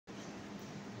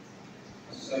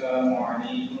السلام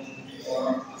عليكم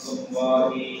ورحمة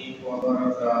الله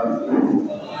وبركاته.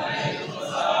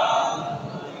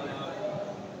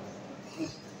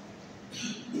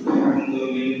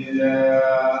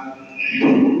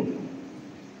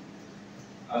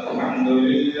 الحمد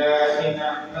لله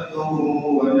نحمده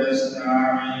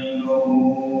ونستعينه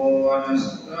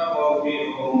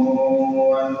ونستغفره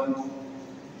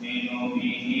ونؤمن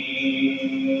به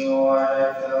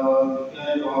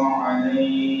ونتوكل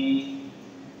عليه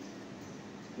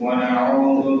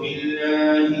ونعوذ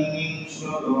بالله من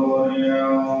شرور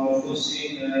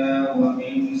أنفسنا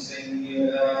ومن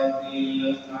سيئات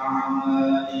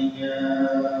أعمالنا.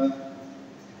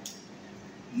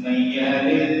 من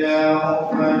يهد الله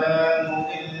فلا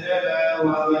مضل له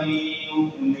ومن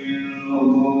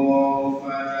يضلله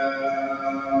فلا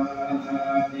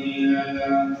هادي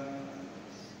له.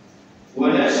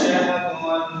 ونشهد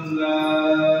أن لا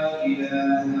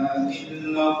إله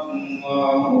إلا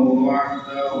الله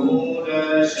وحده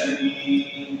لا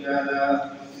شريك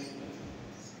له.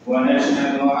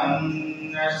 ونشهد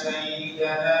أن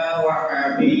سيدنا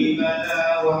وحبيبنا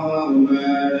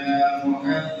ومولانا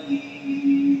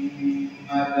محمدا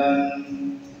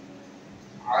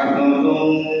عبد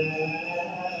الله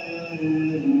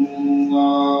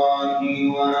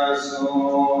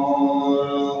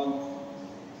ورسوله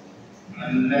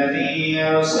الذي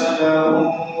أرسله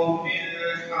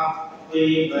بالحق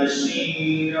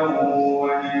بشيرا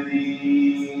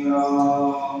ونذيرا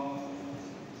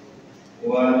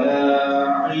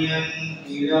وداعيا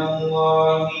إلى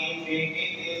الله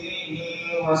بإذنه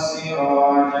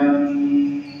وسراجا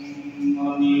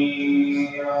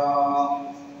منيرا.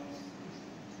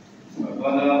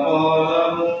 فقد قال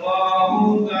الله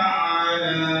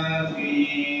تعالى في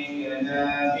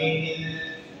كلامه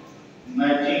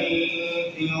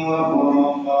المجيد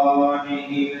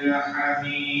وفرقانه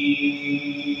الحميد.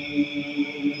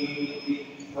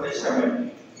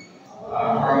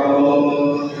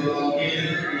 أعوذ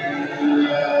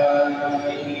بالله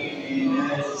من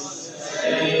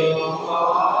الشيطان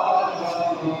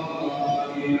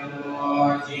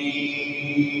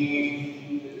الرجيم.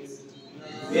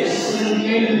 بسم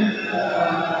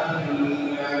الله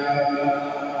الرحمن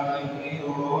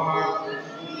الرحيم.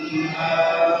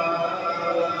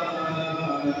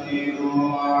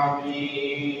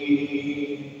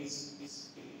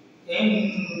 إن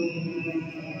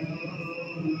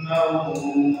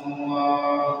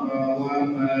الله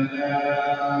وملائكته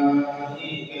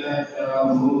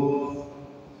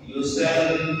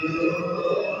يصلون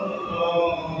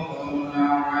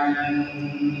على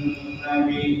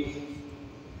النبي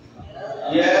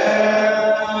يا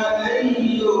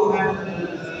أيها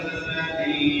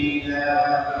الذين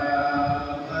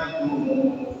آمنوا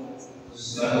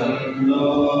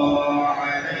صلوا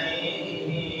عليه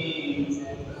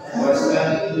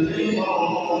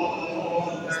وسلموا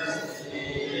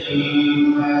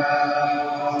تسليما.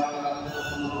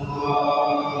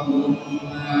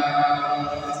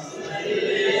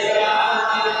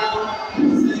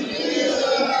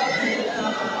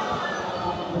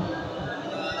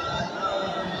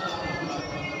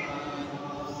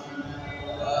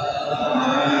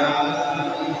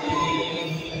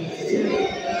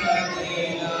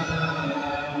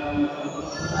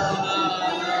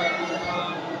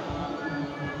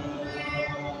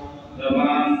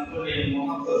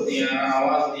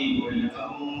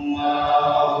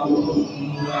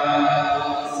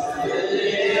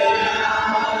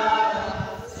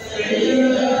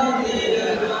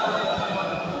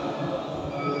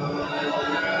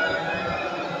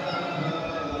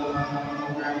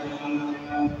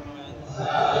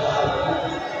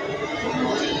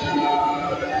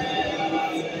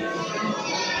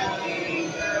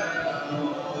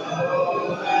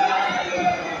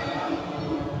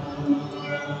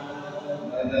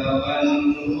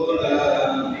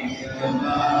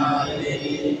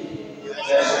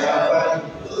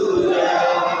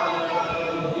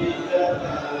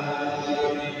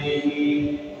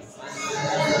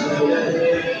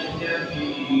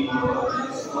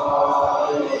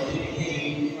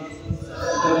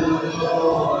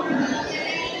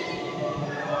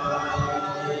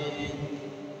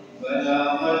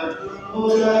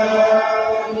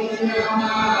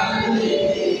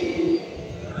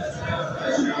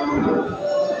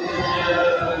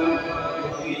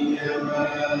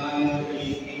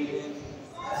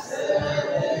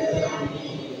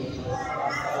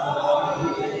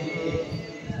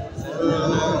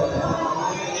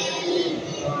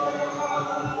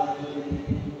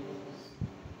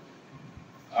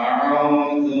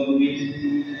 أعوذ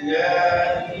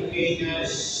بالله من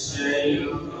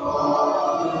الشيطان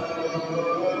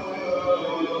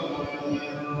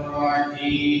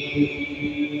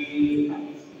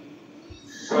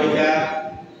শয়তান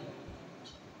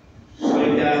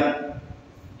শয়তান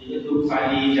যেহেতু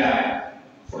পালিয়ে যায়,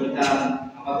 শয়তান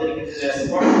আমাদেরকে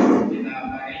স্পর্শ করতে না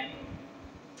পারে,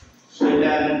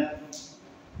 শয়তান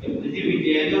এই পৃথিবীতে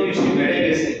এত বেশি বেড়ে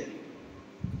গেছে,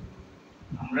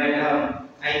 আমরা এখন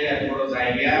থাইকার বড়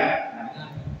জায়গা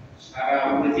সারা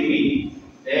পৃথিবী,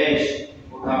 দেশ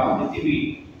গোটা পৃথিবী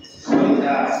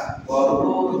শয়তান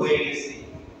ভরপুর হয়ে গেছে।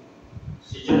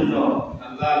 সেজন্য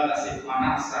আল্লাহর কাছে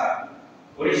পানাহ চাই,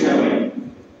 করি সবাই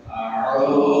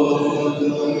আউযু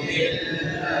বিল্লাহি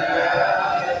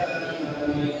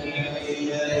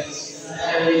মিনাশ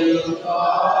শাইতানির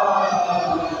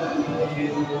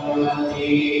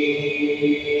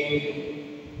রাজীম।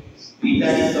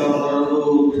 বিতাড়িত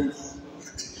মরদূত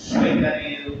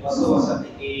শয়তানের ওয়াসওয়াসা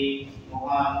থেকে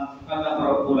মহান আল্লাহ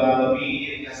রাব্বুল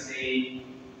আলামিনের কাছে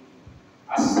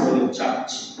আশ্রয়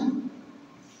চাচ্ছি।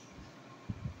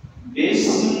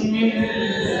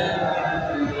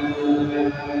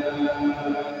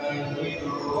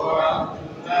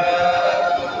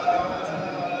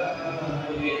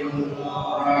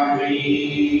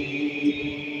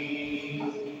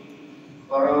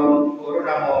 পরম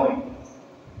করুণাময়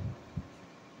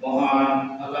মহান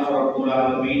আল্লাহ রাব্বুল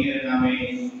আলামিনের নামে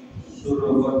শুরু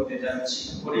করতে যাচ্ছি,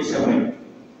 পড়ি সবাই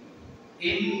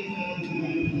ইন্না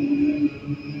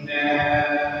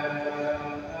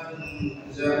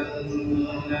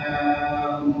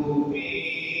আনজালনাহু ফি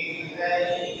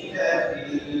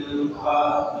লাইলাতিল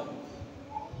কদর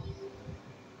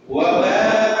ওয়া মা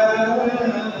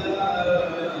আদরাকা মা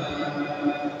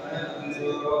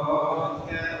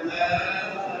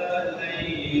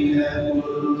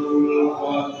লাইলাতুল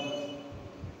কদর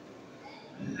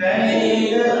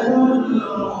লাইলাতুল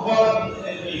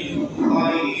কদরি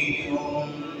খায়রুম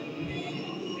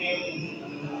মিন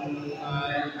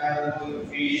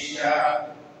আলফি শাহর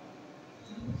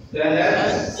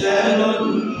তানাজ্জালুল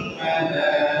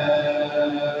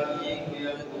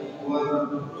মালায়েকাতু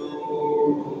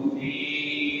ওয়ার-রূহু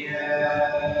ফীহা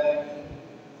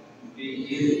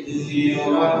বিইذনি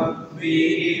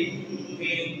রাব্বিহিম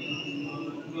মিন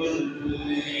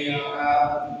কুল্লি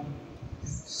আমর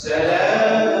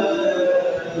সালামুন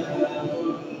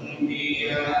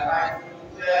হিয়া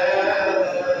হাত্তা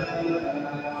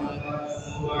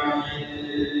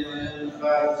মাতলা'il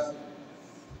ফজর।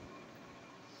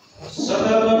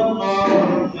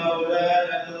 সাদাকাল্লাহুল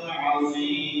মাওলানাল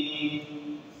আযীম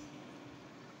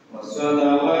ওয়া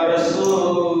সাদাকা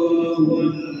রাসূলুহুন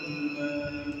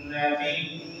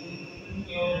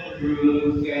নাবিয়্যুল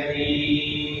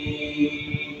কারীম।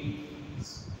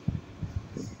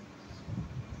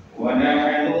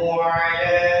 ونحن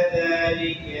على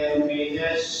ذلك من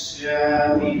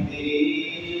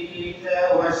الشاهدين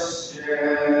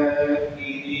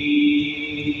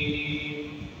والشاكرين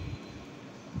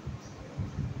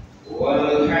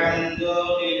والحمد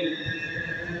لله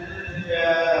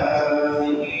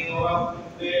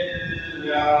رب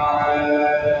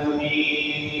العالمين।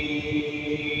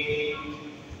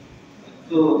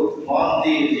 তো মন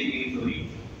দিয়ে জিকির করি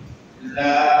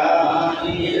লা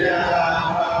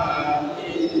ইলাহা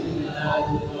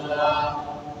ইল্লাল্লাহ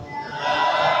লা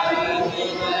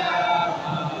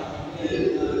ইলাহা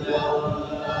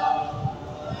ইল্লাল্লাহ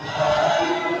লা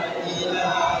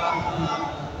ইলাহা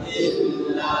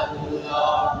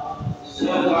ইল্লাল্লাহ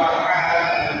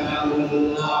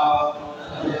সুবহানাল্লাহ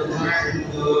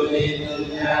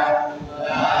আলহামদুলিল্লাহ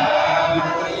লা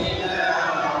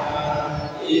ইলাহা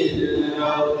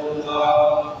ইল্লাল্লাহ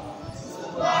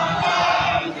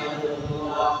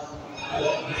সুবহানাল্লাহ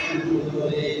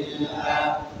আলহামদুলিল্লাহ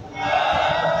লা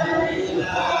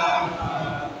ইলাহা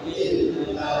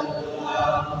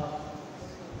ইল্লাল্লাহ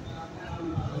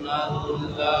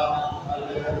সুবহানাল্লাহ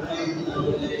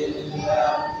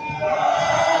আলহামদুলিল্লাহ লা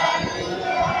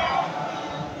ইলাহা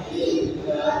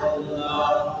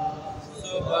ইল্লাল্লাহ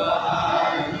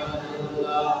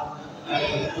সুবহানাল্লাহ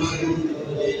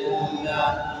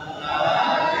আলহামদুলিল্লাহ লা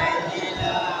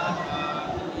ইলাহা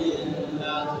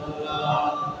ইল্লাল্লাহ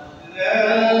লা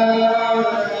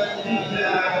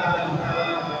ইলাহা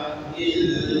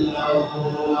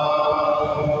ইল্লাল্লাহ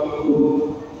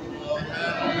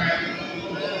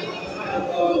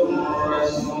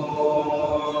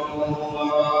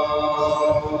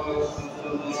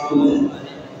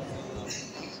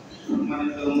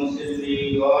সম্মানিত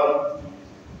মুসলিমগণ,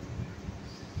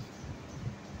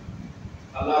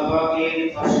 আল্লাহ পাকের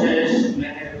অশেষ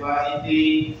মেহেরবানিতে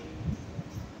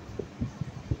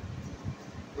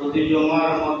প্রতি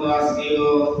জুমার মতো আজকেও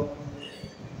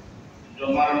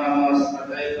জুমার নামাজ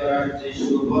আদায় করার যে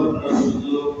সুবর্ণ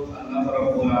সুযোগ আল্লাহ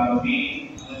রাব্বুল আলামিন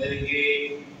আমাদেরকে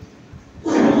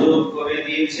সুযোগ সুযোগ করে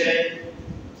দিয়েছে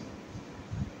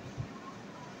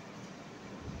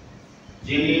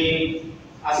যিনি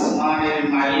আসমানের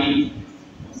মালিক।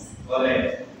 বলে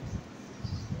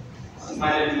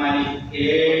আসমানের মালিক কে?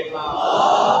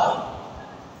 আল্লাহ।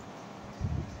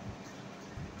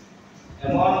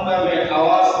 এমন ভাবে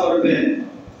আওয়াজ করবেন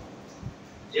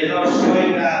যেন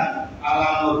শয়তান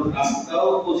আলানোর রাস্তাও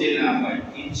খুঁজে না পায়।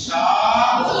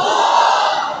 ইনশাআল্লাহ।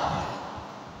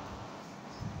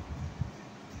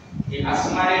 এই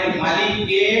আসমানের মালিক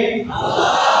কে?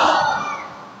 আল্লাহ।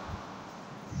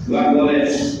 সবাই বলে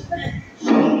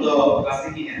সুন্দর আছে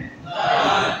কিনা?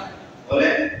 বলে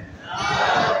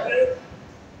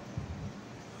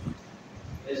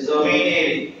জমিনের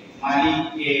মালিক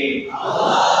কে?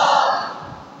 আল্লাহ।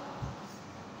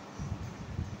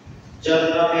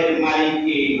 জান্নাতের মালিক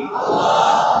কে?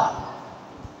 আল্লাহ।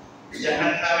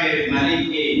 জাহান্নামের মালিক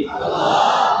কে?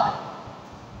 আল্লাহ।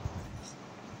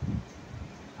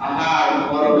 পাহাড়,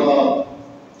 পর্বত,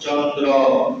 চন্দ্র,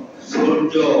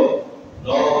 সূর্য,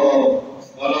 লৌহ,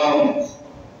 কলম,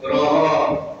 গ্রহ,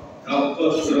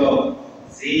 নক্ষত্র,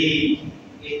 জীব,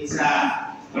 ইনসান,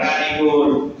 প্রাণীকুল,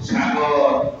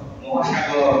 সাগর,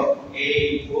 মহাসাগর, এই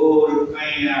গোল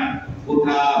কায়নাত,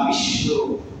 গোটা বিশ্ব,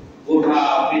 গোটা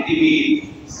পৃথিবীর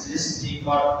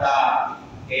সৃষ্টিকর্তা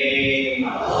কে?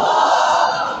 আল্লাহ।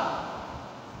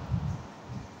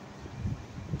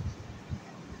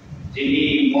 যিনি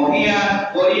মহিয়ান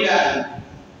করিয়ান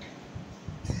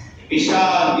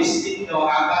বিশাল বিস্তীর্ণ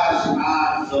আকাশ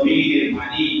আর জমিনের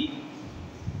মালিক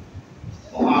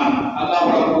মহান আল্লাহ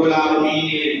রাব্বুল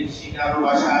আলামিনের শিকার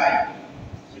ভাষায়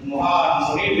মহান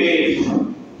মনিবের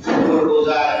শুকর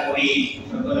গুজার করি।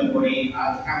 সকলে করি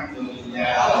আলহামদুলিল্লাহ।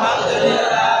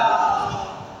 আলহামদুলিল্লাহ।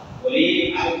 বলি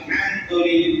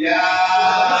আলহামদুলিল্লাহ।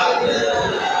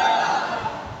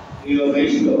 প্রিয়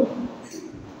বৈষ্ণ,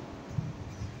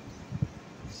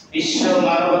 বিশ্ব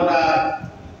মানবতার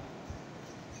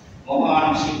মহান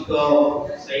শিক্ষক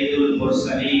সাইয়্যিদুল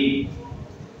মুরসালিন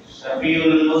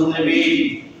শফিউল মুজনিবিন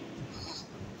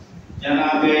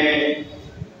জনাবে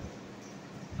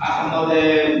আহমদ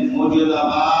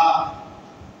মুজতবা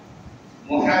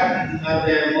মুহাম্মদ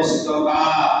মুস্তাফা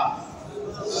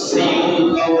সাইয়্যিদুল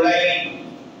কাওলাইন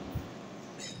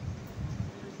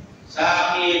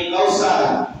সাকি কাউসার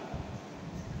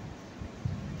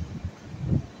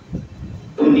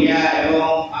দুনিয়া এবং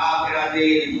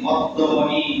আখিরাতের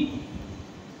মধ্যমণি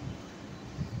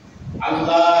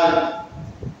আল্লাহর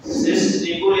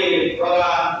সৃষ্টিগুলির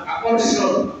প্রধান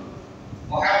আকর্ষণ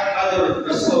মুহাম্মদুর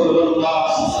রাসূলুল্লাহ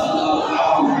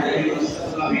সাল্লাল্লাহু আলাইহি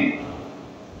ওয়াসাল্লামের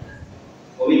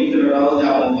পবিত্র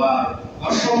রওজা মুবারক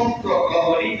অসংখ্য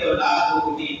অগণিত লাখ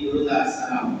কোটি দুরূদ আর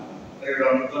সালাম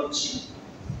প্রেরণ করছি।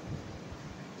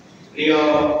 প্রিয়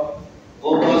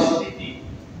উপস্থিতি,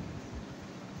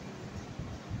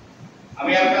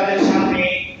 আমি আপনাদের সামনে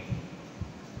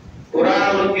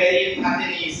কোরআনুল কারীম হাতে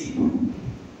নিয়েছি।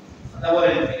 কথা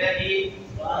বলেন, এটা কি?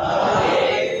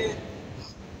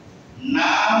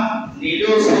 নাম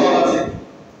নিলেও সওয়াল আছে।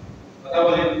 কথা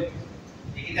বলেন,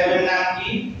 এই কিতাবের নাম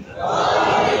কি?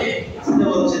 আসতে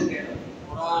বলছেন কেন?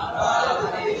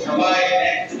 সবাই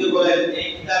একসাথে বলেন, এই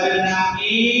কিতাবের নাম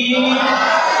কি?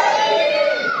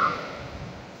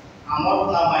 আমার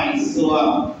নামাই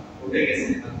সওয়াব উঠে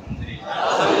গেছে।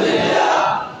 আলহামদুলিল্লাহ।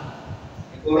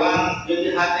 কোরআন যদি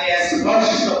হাতে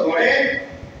স্পর্শ করে,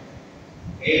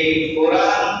 এই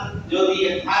কোরআন যদি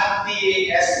হাত দিয়ে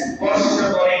স্পর্শ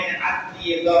করেন, হাত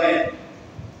দিয়ে ধরেন,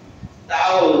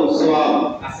 তাও সওয়াব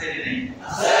আছে না?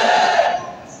 আছে।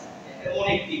 এমন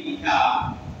একটি কিতাব,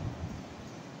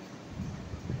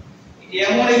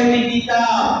 এমন একটি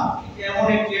কিতাব, এমন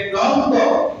একটি গ্রন্থ,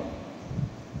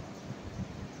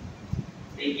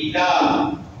 এই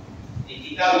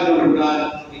কিতাবের উপর আর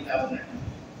কোনো কিতাব নেই।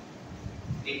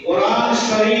 এই কোরআন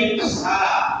শরীফ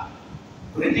ছাড়া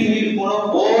পৃথিবীর কোন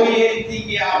বইয়ের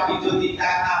দিকে আপনি যদি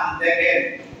তাকান, দেখেন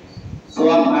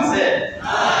সওয়াব আছে?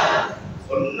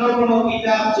 অন্য কোন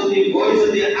কিতাব যদি বই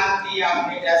যদি হাত দিয়ে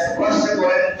আপনি স্পর্শ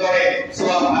করেন, ধরে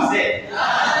সওয়াব আছে?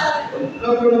 অন্য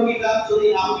কোন কিতাব যদি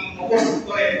আপনি মুখস্থ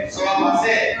করেন, সওয়াব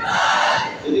আছে?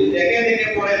 যদি দেখে দেখে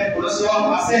পড়েন, কোন সওয়াব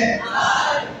আছে?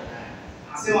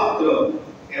 আছে মাত্র,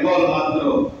 কেবলমাত্র,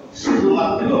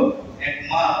 শুধুমাত্র,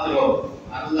 একমাত্র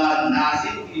আল্লাহ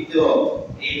নাযিলকৃত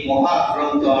এই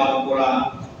মহাগ্রন্থ আল কোরআন।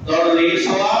 পড়লেই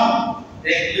সওয়াব,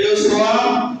 দেখলেও সওয়াব,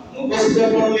 মুখস্থ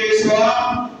করলেই সওয়াব,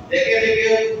 দেখে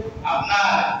দেখে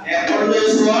আপনার পড়লেও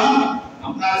সওয়াব,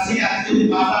 আপনার সিনাতে যদি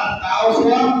বাঁধান তাও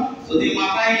সওয়াব, যদি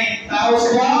মাথায় নেন তাও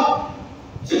সওয়াব,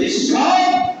 যদি সব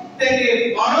থেকে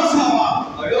বড় সওয়াব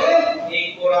হলো এই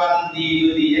কোরআন দিয়ে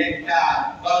যদি একটা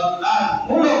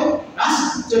কল্যাণমূলক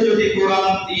রাষ্ট্র যদি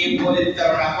কোরআন দিয়ে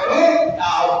পরিচালনা করো তা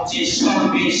হচ্ছে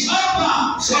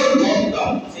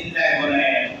সর্বোত্তম। চিন্তায়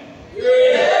বলেন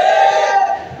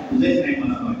বুঝেছেন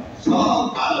মনে হয় সব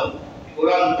ভালো।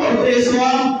 কোরআন পড়লে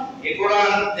সওয়াব, এই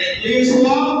কোরআন দেখলে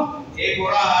সওয়াব, এই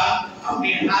কোরআন আপনি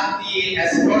হাত দিয়ে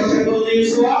স্পর্শ করলে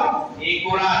সওয়াব, এই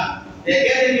কোরআন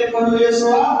দেখে দেখে পড়লে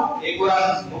সওয়াব, এই কোরআন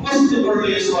মুখস্থ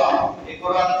করলে সওয়াব, এই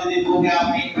কোরআন যদি বুকে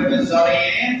আপনি একটু জড়িয়ে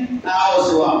নেন তাও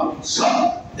সওয়াব।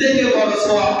 সবথেকে বড়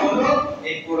সওয়াব হলো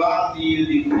এই কোরআন দিয়ে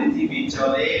যদি পৃথিবী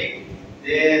চলে,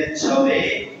 দেশ চলে,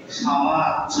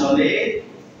 সমাজ চলে,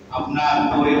 আপনার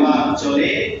পরিবার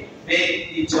চলে,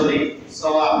 ব্যক্তি চলে,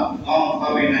 সওয়াব কম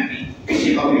হবে নাকি বেশি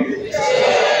হবে?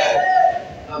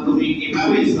 তুমি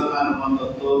কিভাবে চলার মতো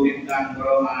তৌফিক দান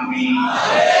করো, আমিন।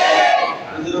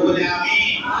 আমিন বলে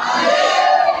আমিন।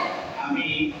 আমি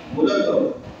মূলত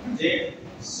যে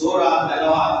সূরা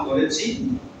তেলাওয়াত করেছি,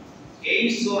 এই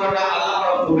সূরাটা আল্লাহ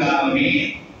রাব্বুল আলামিন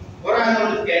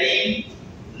কোরআনুল কারীম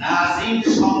নাযিল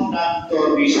সংক্রান্ত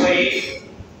বিষয়ে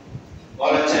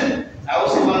বলেছেন। তাও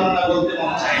সুবহানাল্লাহ বলতে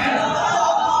মন চায় না।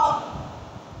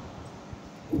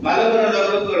 ভালো করে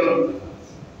লক্ষ্য করুন,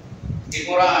 এই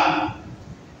কোরআন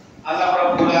আল্লাহ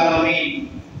রাব্বুল আলামিন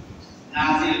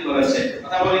নাযিল করেছেন।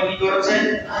 কথা বলে কি করেছেন?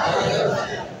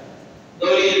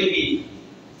 দলিল কি?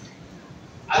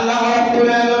 আল্লাহ রাব্বুল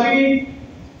আলামিন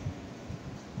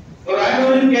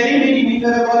কোরআনুল কারীমের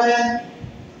ভিতরে বলেন,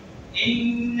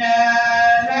 ইন্না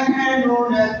নাহনু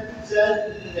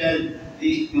নাযালনা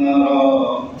যিকরা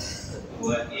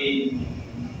ওয়া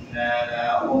ইন্না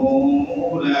লাহু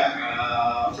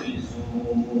লাহাফিজুন।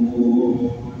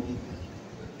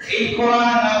 এই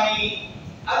কোরআন আমি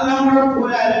আল্লাহ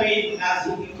রাব্বুল আলামিন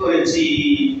নাযিল করেছি।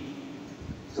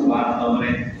 সুবহানাল্লাহ।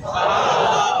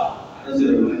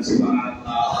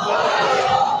 সুবহানাল্লাহ।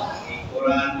 এই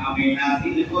কোরআন আমি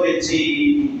নাযিল করেছি,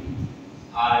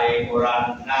 আর এই কোরআন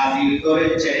নাযিল করে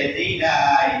ছেড়ে দিই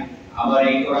নাই। আবার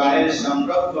এই কোরআনের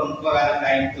সংরক্ষণ করার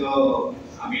দায়িত্ব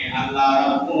আমি আল্লাহ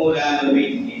রাব্বুল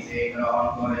আলামিন নিজে গ্রহণ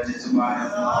করেছি।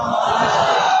 সুবহানাল্লাহ।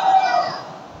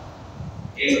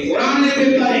 এই কোরআনের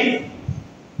ব্যাপারে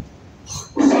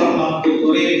মুসলমান তো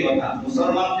দূরের কথা,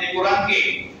 মুসলমান এই কোরআনকে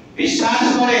বিশ্বাস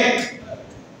করে,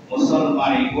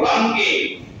 মুসলমান এই কোরআনকে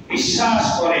বিশ্বাস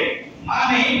করে,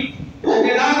 মানে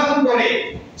বুকে ধারণ করে,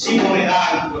 জীবনে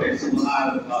ধারণ করে।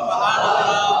 সুবহানাল্লাহ।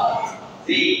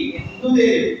 এই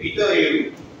হিন্দুদের ভিতরে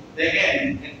দেখেন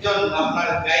একজন আপনার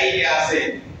গাইডে আছে,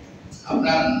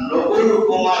 আপনার নকুল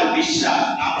কুমার বিশ্বাস,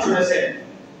 নাম শুনেছেন?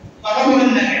 কথা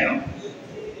বলেন না কেন?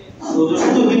 শুধু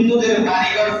শুধু হিন্দুদের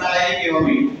কারিগর চালাইলে কি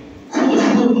হবে? শুধু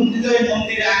শুধু হিন্দুদের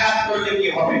মন্দিরে আঘাত করলে কি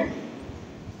হবে?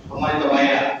 সম্মানিত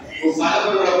ভাইরা, খুব ভালো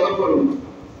করে লক্ষ্য করুন,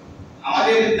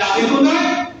 আমাদের দাবি নয়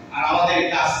আর আমাদের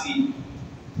কাজ কি?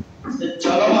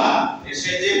 চলমান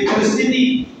দেশে যে পরিস্থিতি,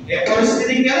 এই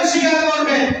পরিস্থিতি কেন স্বীকার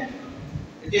করবে?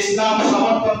 ইসলাম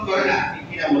সমর্থন করে না, ঠিক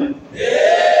কিনা বলেন?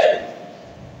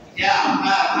 যে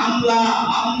আপনার হামলা,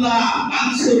 মামলা,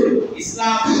 মানসুর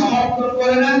ইসলাম সমর্থন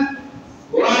করে না,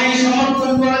 কোরআন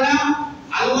সমর্থন করে না,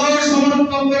 আল্লাহ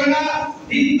সমর্থন করে না,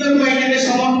 দিন ধর্মকে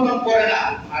সমর্থন করে না।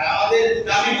 আর আমাদের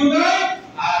দাবি নয়,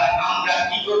 আর আমরা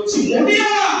কি করছি? মোটেও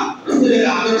না রাসূলের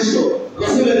আদর্শ,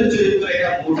 রাসূলের চরিত্র, এটা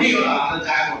মোটেও না আমরা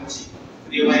যা করছি।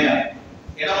 প্রিয় ভাইরা,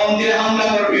 এরা মন্দিরে হামলা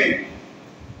করবে,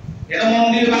 এরা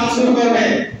মন্দির ভাঙচুর করবে।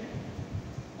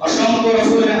 অসংখ্য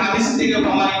রাসূলের হাদিস থেকে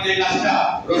প্রমাণিত এই কাজটা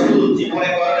রাসূল জীবনে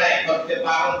করে নাই, করতে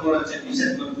বারণ করেছেন,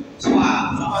 নিষেধ করেছেন।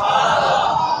 সুবহানাল্লাহ।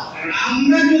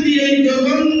 আমরা যদি এই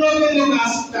জঘন্যতম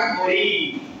কাজটা করি,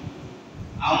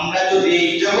 আমরা যদি এই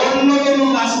জঘন্যতম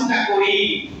কাজটা করি,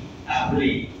 তাহলে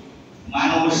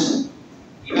মানুষ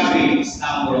কিভাবে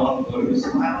ইসলাম গ্রহণ করবে?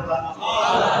 সুবহানাল্লাহ।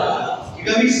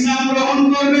 কিভাবে ইসলাম গ্রহণ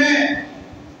করবে?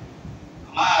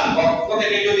 আমার পক্ষ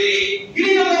থেকে যদি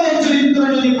ঘৃণিতম চরিত্র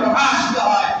যদি প্রকাশিত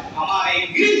হয়, আমার এই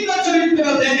ঘৃণিত চরিত্র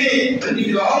দেখে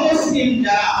পৃথিবীর অমুসলিম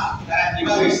যারা, তারা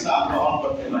কিভাবে ইসলাম গ্রহণ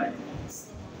করতে পারে?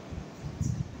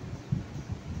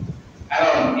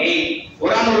 কারণ এই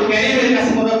কোরআনুল কারীমের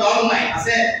কাছে কোনো দল নাই,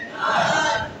 আছে?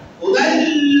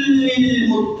 উদাল্লিল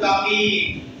মুত্তাকিন,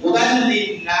 উদাল্লিন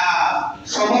নাস,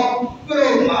 সমগ্র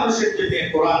মানুষের জন্য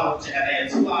কোরআন হচ্ছে হেদায়েত।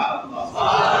 সুবহানাল্লাহ।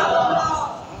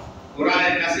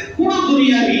 কোরআনের কাছে পুরো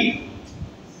দুনিয়াবি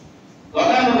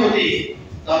গতানুগতিক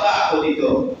তথাকথিত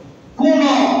কোন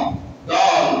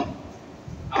দল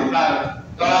আপনার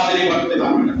দলাদলি করতে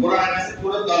পারবে না। কোরআনের কাছে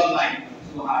পুরো দল নাই।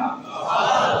 সুবহানাল্লাহ।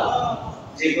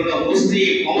 যে কোনো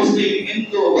মুসলিম, অমুসলিম,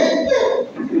 হিন্দু, বৌদ্ধ,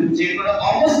 যে কোনো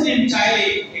অমুসলিম চাইলে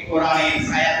এই কোরআনের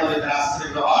ছায়া তলে তার আশ্রয়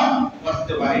গ্রহণ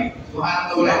করতে পারে।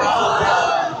 সুবহানাল্লাহ।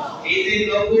 এই যে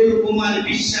নকুল কুমার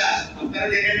বিশ্বাস, আপনারা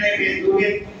দেখেন না ফেসবুকে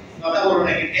কথা বলো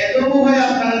নাকি, এত ভাবে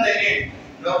আপনারা দেখেন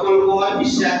নকুল কুমার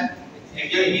বিশ্বাস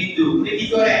একজন হিন্দু, উনি কি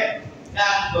করে?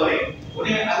 গান করে।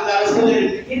 উনি আল্লাহ রাসূলের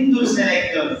হিন্দু ছেলে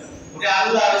একজন, উনি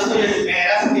আল্লাহ রাসূলের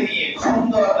মেরাজকে নিয়ে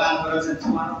সুন্দর গান করেছেন।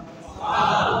 সুবহানাল্লাহ।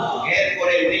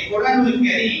 এরপরে উনি কোরআনুল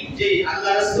কারীম যে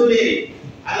আল্লাহ রাসূলের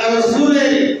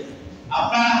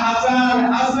আপনার হাজার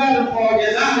হাজার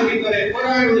মুজিজার ভিতরে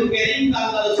কোরআনুল কারীম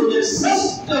আল্লাহ রাসূলের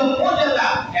শ্রেষ্ঠ মুজিজা,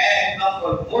 এক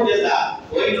নম্বর মুজিজা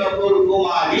ওই নকুল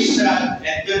কুমার বিশ্বাস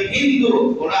একজন হিন্দু,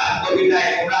 ওনার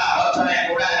কবিতায়, ওনার রচনায়,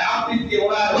 ওনার আবৃত্তি,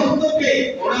 ওনার বক্তব্যে,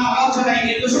 ওনার রচনায়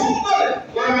কিন্তু সুন্দর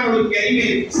কোরআনুল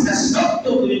কারীমের শ্রেষ্ঠত্ব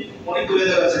উনি তুলে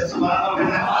ধরেছেন।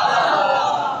 সুবহানাল্লাহ।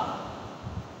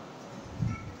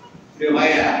 প্রিয়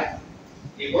ভাইরা,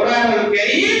 এই কোরআনুল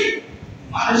কারীম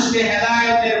মানুষকে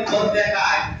হেদায়েতের পথ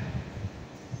দেখায়।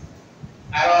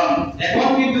 কারণ এখন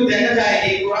কিন্তু দেখা যায়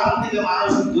এই কোরআন থেকে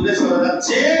মানুষ দূরে সরে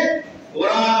যাচ্ছে।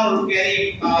 কোরআনুল কারীম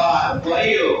পাওয়ার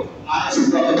পরেও মানুষ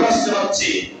পথভ্রষ্ট হচ্ছে,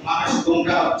 মানুষ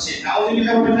গোমরা হচ্ছে।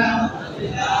 নাউযুবিল্লাহ বলেন না?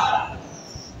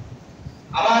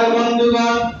 আমার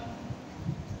বন্ধুগণ,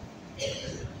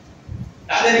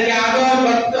 তাদেরকে আদর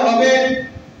করতে হবে।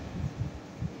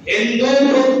 হিন্দু,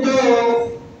 বৌদ্ধ,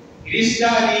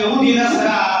 খ্রিস্টান, ইহুদি,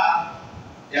 নাসারা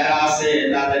যারা আছে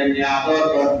তাদেরকে আদর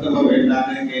করতে হবে,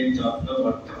 তাদেরকে যত্ন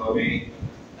করতে হবে,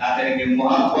 তাদেরকে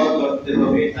মহব্বত করতে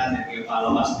হবে, তাদেরকে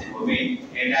ভালোবাসতে হবে।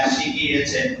 এটা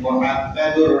শিখিয়েছেন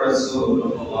মুহাম্মদুর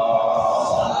রাসূলুল্লাহ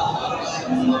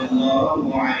সাল্লাল্লাহু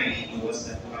আলাইহি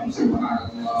ওয়াসাল্লাম।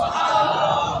 সুবহানাল্লাহ।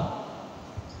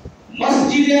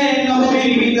 মসজিদে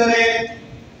নববীর ভিতরে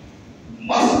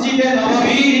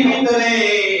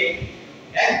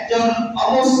একজন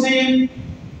অমুসলিম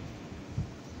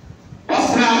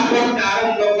প্রস্রাব করতে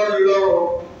আরম্ভ করলো।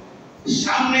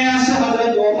 সামনে আসে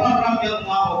হযরত ওমর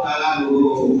রাদিয়াল্লাহু তাআলা আনহু,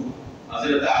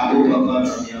 হযরত আবু বকর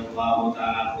রাদিয়াল্লাহু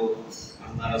তাআলা আনহু।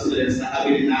 আল্লাহ রাসূলের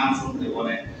সাহাবীর নাম শুনতে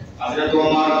বলেন হযরত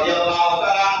ওমর রাদিয়াল্লাহু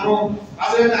তাআলা আনহু,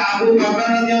 হযরত আবু বকর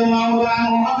রাদিয়াল্লাহু তাআলা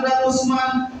আনহু, হযরত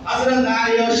উসমান, হযরত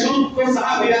আলী, অসংখ্য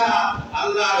সাহাবীরা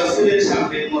আল্লাহ রাসূলের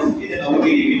সামনে মসজিদে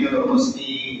নববীর ভিতরে উপস্থিত।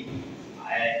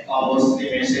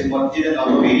 অমুসলিম এসে মসজিদে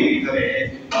নববীর ভিতরে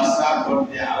প্রস্রাব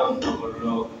করতে আরম্ভ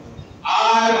করলো।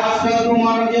 আর হযরত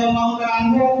ওমর রাদিয়াল্লাহু তাআলা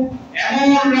আনহু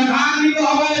এমন রাগান্বিত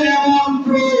হলেন, এমন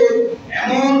ক্রোধ,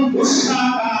 এমন উৎসাহ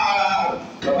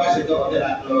প্রকাশিত হতে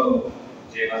লাগলো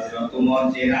যে হযরত ওমর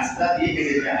যে রাস্তা দিয়ে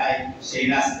হেঁটে যায় সেই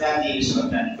রাস্তা দিয়ে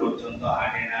শয়তান পর্যন্ত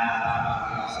হাঁটে না।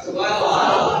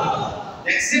 সুবহানাল্লাহ।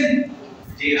 দেখছেন,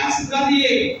 যে রাস্তা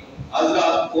দিয়ে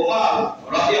হযরত ওমর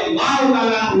রাদিয়াল্লাহু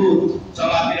তাআলা আনহু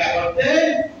চলাফেরা করতে,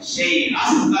 সেই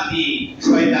রাস্তা দিয়ে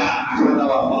শয়তান আসা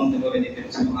যাওয়া বন্ধ করে দিতেন।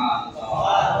 সুবহানাল্লাহ।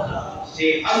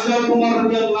 সেই হযরত ওমর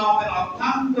রাদিয়াল্লাহু তাআলা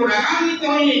অত্যন্ত রাগান্বিত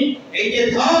হয়ে এই যে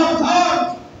ধর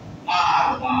মার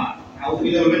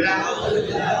নাউযুবিল্লাহ বলবেন না?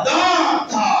 ধর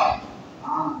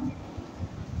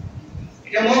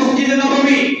এটা মসজিদে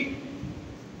নববী,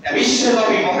 বিশ্ব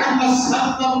নবী মুহাম্মদ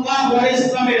সাল্লাল্লাহু আলাইহি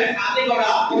ওয়াসাল্লামের হাতে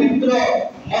গড়া পবিত্র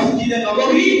মসজিদে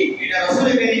নববী। এটা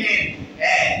রাসূলের কারীমের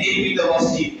নির্মিত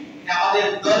মসজিদ। এটা আমাদের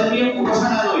ধর্মীয়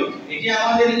উপাসনালয়, এটি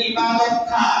আমাদের ইবাদত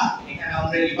খানা। এখানে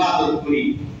আমরা ইবাদত করি,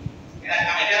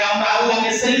 এখানে আমরা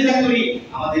আল্লাহকে সিজদা করি।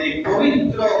 আমাদের এই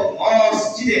পবিত্র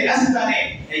মসজিদে স্থানে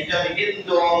একজন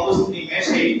হিন্দু ও মুসলিম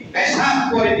এসে পেশাব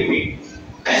করে দিবে,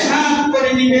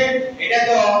 এটা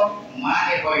তো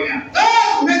মানে হয় না, তো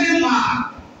ওটাকে মা।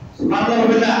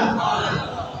 সুবহানাল্লাহ।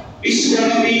 বিশ্ব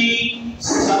নবী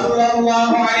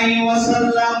সাল্লাল্লাহু আলাইহি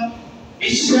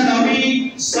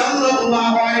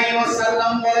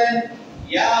ওয়াসাল্লাম বলেন,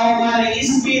 ইয়া উমর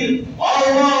ইসবির,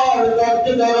 ওমর ধৈর্য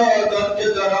ধরো,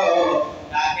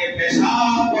 তাকে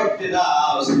পেশাব করতে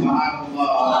দাও।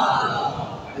 সুবহানাল্লাহ।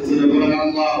 বলেন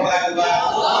আল্লাহু আকবার।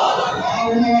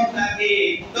 ওমর তাকে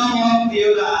ধমক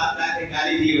দিও না, তাকে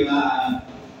গালি দিও না,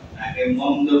 তাকে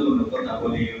মন্দ কোনো কথা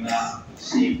বলিও না।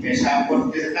 সেই পেশাব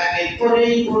করতে তাকে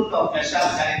করেই পূর্ণ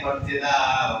পেশাবখানে করতে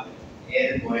দাও,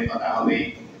 এরপরে কথা হবে।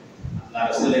 আল্লাহ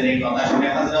রাসূলের এই কথা শুনে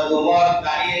হযরত ওমর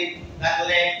দাঁড়িয়ে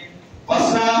থাকলেন।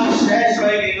 প্রস্রাব শেষ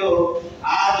হয়ে গেল,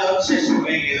 আযান শেষ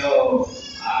হয়ে গেল,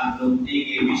 আর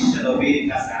লোকটিকে বিশ্ব নবীর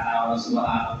কাছে আনা হলো।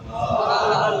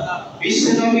 সুবহানাল্লাহ। বিশ্ব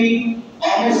নবী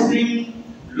অমুসলিম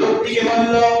লোকটিকে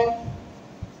বলল,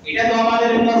 এটা তো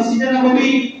আমাদের মসজিদে নববী,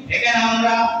 এখানে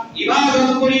আমরা ইবাদত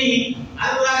করি,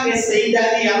 আল্লাহকে সিজদা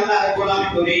দিই, আল্লাহর গোলামি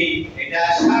করি। এটা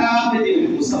সারা পৃথিবীর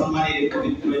মুসলমানের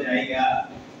পবিত্র জায়গা।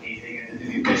 এই জায়গাতে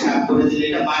তুমি পেশাব করে দিলে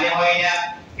এটা মানে হয় না,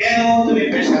 কেন তুমি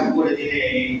পেশাব করে দিলে?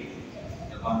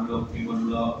 তখন লোকটি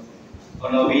বলল, ও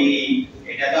নবী,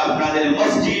 এটা তো আপনাদের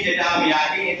মসজিদ, এটা আমি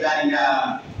আগে জানি না,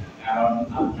 কারণ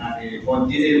আপনাদের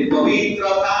মসজিদের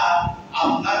পবিত্রতা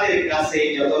আপনাদের কাছে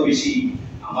যত বেশি,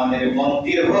 আমাদের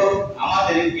মন্দির হোক,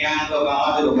 আমাদের জ্ঞান হোক,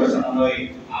 আমাদের উপাসনা নয়,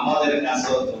 আমাদের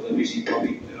কাছেও তত বেশি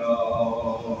পবিত্র।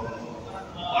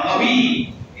 নবী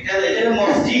এটা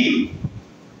মসজিদ,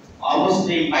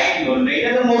 অমুসলিম বাইক বলবে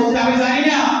এটা তো মসজিদ, আমি জানি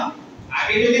না।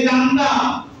 আগে যদি জানতাম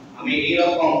আমি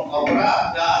এইরকম অপরাধ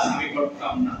কাজ আমি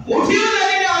করতাম না, মোটেও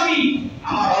জানি না আমি।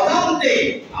 আমার অজান্তে,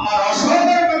 আমার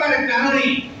অসতর্কতার কারণে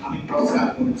আমি প্রচার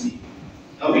করছি।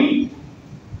 নবী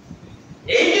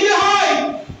এই যদি হয়,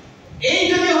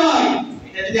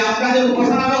 এটা যদি আপনাদের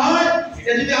উপাসনা হয়,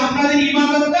 এটা যদি আপনাদের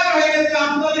ইবাদতগাহ হয়ে গেছে,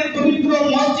 আপনাদের পবিত্র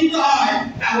মসজিদ হয়,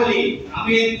 তাহলে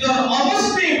আমি একজন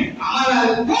অমুসলিম, আমার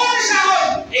কোন সাহস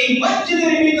এই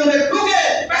মসজিদের ভিতরে ঢুকে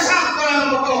পেশাব করার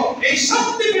মতো এই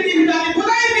শক্তি পৃথিবীতে আমি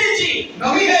কোথায় পেয়েছি?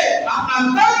 নবী হে, আপনার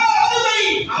ধর্ম অনুযায়ী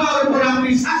আমার উপরে আপনি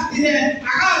শাস্তি দেন,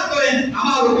 আঘাত করেন,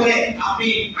 আমার উপরে আপনি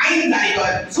আইন জারি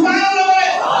করেন। সুবহানাল্লাহ বলে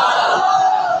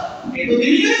এত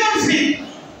দেরি কেন করছেন?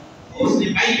 মুসলিম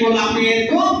ভাই বল, আপনি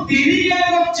এত দেরি কেন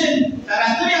করছেন?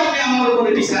 তাড়াতাড়ি আপনি আমার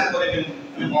উপরে বিচার করে দেন,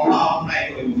 আমি মহা অন্যায়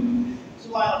করে দেব।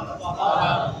 সুবহানাল্লাহ।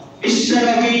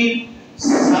 বিশ্বনবী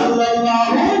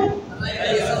সাল্লাল্লাহু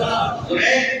আলাইহি ওয়াসাল্লাম,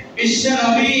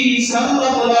 বিশ্বনবী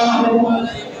সাল্লাল্লাহু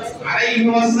আলাইহি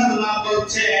ওয়াসাল্লাম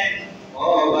বলছেন, ও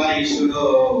ভাই শুনো,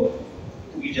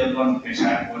 তুমি যখন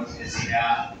পেশাব করতেছিলা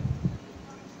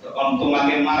তখন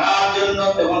তোমাকে মারার জন্য,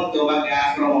 তখন তোমাকে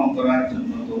আক্রমণ করার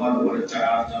জন্য, তোমার উপরে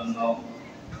চড়ার জন্য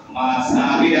আমার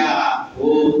সাহাবীরা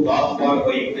খুব তৎপর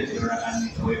হয়ে উঠেছিল,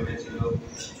 রাগান্বিত হয়ে উঠেছিল।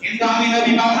 কিন্তু আমি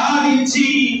নবী বাধা দিচ্ছি,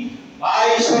 ভাই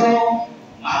শোনো,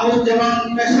 মানুষ যখন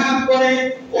পেশাব করে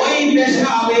ওই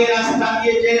পেশাবের রাস্তা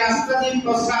দিয়ে, যে রাস্তা দিয়ে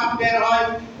প্রস্রাব বের হয়,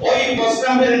 ওই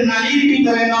প্রস্রাবের নালীর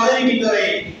ভিতরে, নলের ভিতরে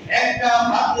একটা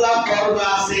পাতলা পর্দা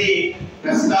আছে।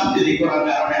 প্রস্রাব যদি করার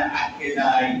কারণে আটকে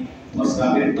যায়,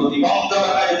 প্রস্রাবের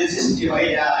প্রতিবন্ধকতা যদি সৃষ্টি হয়ে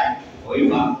যায়, ওই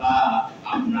পাতলা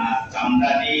আপনার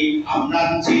চামড়াটি আপনার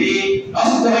ছিঁড়ে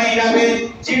নষ্ট হয়ে যাবে,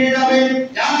 ছিঁড়ে যাবে,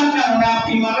 যার কারণে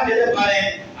আপনি মারা যেতে পারেন।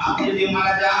 আপনি যদি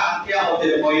মারা যান,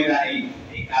 কিয়ামতের ময়দানে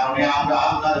এই কারণে আমরা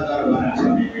আল্লাহর দরবারে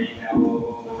আসামি হয়ে যাব।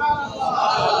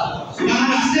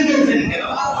 সুবহানাল্লাহ। আসতে বলছেন কেন?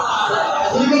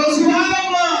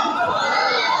 সুবহানাল্লাহ।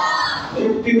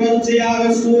 লোকটি বলছে, ইয়া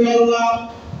রাসূলুল্লাহ,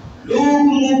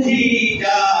 লোকমুখী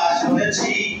যা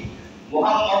শুনেছি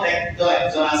মুহাম্মদ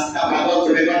একজন আস্তা পাগল,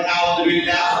 জোরে বলেন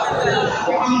নাউযুবিল্লাহ।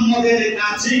 মুহাম্মদের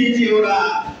কাছে যে ওরা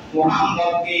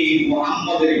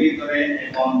মুহাম্মদের ভিতরে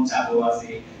এমন জাদু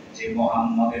আছে যে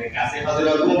মুহাম্মদের কাছে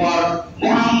হযরত ওমর,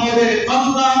 মুহাম্মদের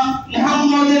কল্লা,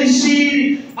 মুহাম্মদের শির,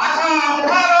 মাথা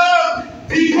মুবারক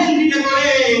বিখণ্ডিত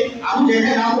করে আবু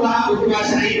জেহেল, আবু লাহাব, উতবা,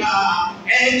 সাইবা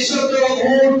 100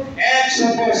 উট,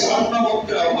 100 স্বর্ণ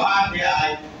মুদ্রা উপহার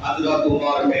দেয়। হযরত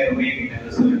ওমর বের হয়ে গেলেন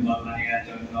রাসূলের কল্লা নেয়ার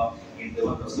জন্য, কিন্তু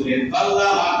রাসূলের কল্লা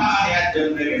মাথা নেয়ার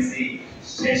জন্য গেছে।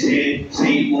 শেষে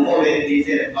সেই ওমরের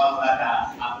নিজের কল্লাটা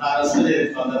আল্লাহ রাসূলের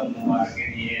কদম মুবারকে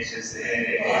নিয়ে এসেছে।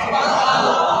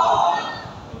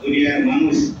 দুনিয়ার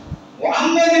মানুষ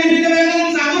মুহাম্মদের ভিতরে এমন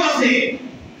জাদু আছে,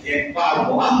 একবার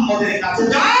মুহাম্মদের কাছে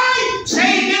যায়,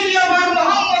 সেই দ্বিতীয়বার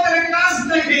মুহাম্মদের কাছ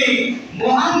থেকে,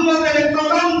 মুহাম্মদের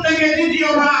কদম থেকে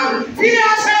দ্বিতীয়বার ফিরে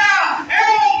আসে না,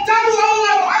 এবং জাদু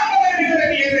আল্লাহ মুহাম্মদের ভিতরে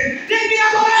দিয়েছে। ঠিক কি না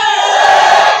বলে?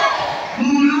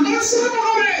 আদর্শ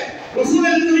হবে,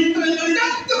 রাসূলের চরিত্রে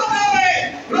চরিতার্থ হবে,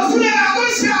 রাসূলের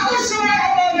আদর্শে আদর্শবান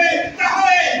হবে,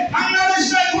 তাহলে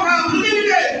বাংলাদেশের গোটা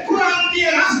পৃথিবীতে কোরআন দিয়ে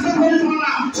রাষ্ট্র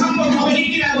পরিচালনা সম্ভব হবে। ঠিক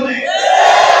কি না বলে?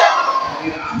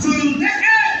 আচরণ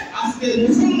দেখে আজকে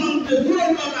মুসলমানদের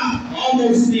দুর্বলতা,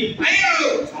 অমুসলিম ভাইরাও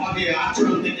আমাদের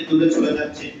আচরণ থেকে দূরে চলে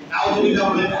যাচ্ছে। নাউযুবিল্লাহ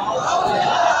বলে।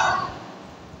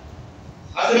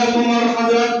 হযরত ওমর,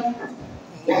 হযরত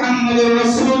মুহাম্মদুর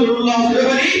রাসূলুল্লাহ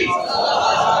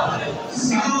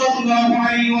সাল্লাল্লাহু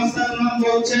আলাইহি ওয়াসাল্লাম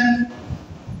বলছেন,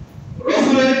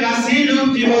 রাসূলের কাছে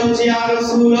লোকটি বলছে, ইয়া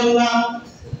রাসূলুল্লাহ,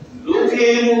 লোকে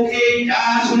মুখে যা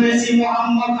শুনেছি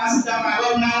মুহাম্মদ আস্তা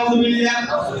পাগল, নাউযুবিল্লাহ,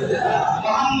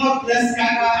 মুহাম্মদ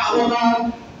লেসকাটা আবদার,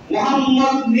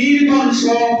 মুহাম্মদ নির্বংশ,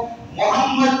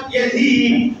 মুহাম্মদ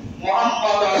ইয়তীম,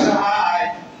 মুহাম্মদ অসহায়,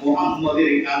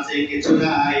 মুহাম্মদের কাছে কিছু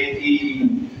নাই,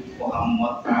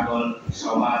 মুহাম্মদ পাগল।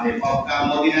 সমাজে মক্কা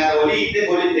মদিনার অলিতে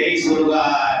গলিতে এই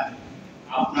স্লোগান,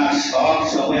 আপনার সব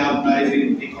সময় আপনার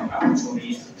বিরুদ্ধে কথা শুনি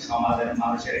সমাজের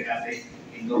মানুষের কাছে,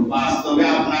 কিন্তু বাস্তবে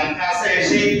আপনার কাছে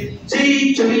এসে যেই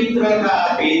চরিত্রটা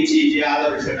পেয়েছি, যে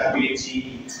আদর্শটা পেয়েছি,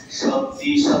 সত্যি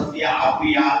সত্যি আপনি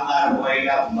আল্লাহর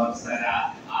পয়গম্বর ছাড়া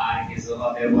আর কিছু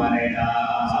হতে পারে না।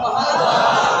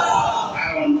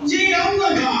 কারণ যে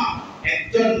আল্লাহ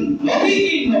একজন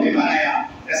নবীকে নবী বানায়া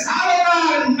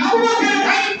রাসালার নবুয়তের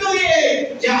দায়িত্ব দিয়ে,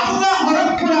 যে আল্লাহ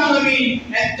রব্বুল আলামিন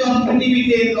একজন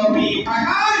পৃথিবীতে নবী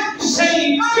পাঠায়, সেই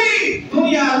নবী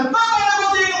দুনিয়ার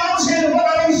তথাকথিত মানুষের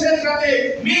মতাদর্শের সাথে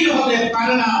মিল হতে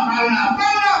পারে না।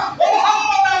 ও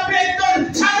মুহাম্মদ, আপনি একজন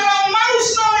সাধারণ মানুষ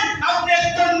নয়,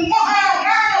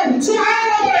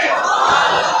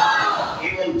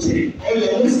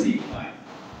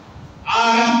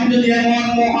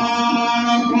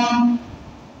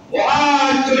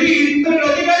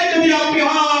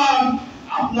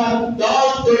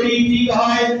 ঠিক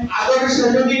হয়, আদর্শ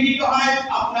যদি ঠিক হয়,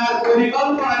 আপনার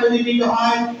পরিকল্পনা যদি ঠিক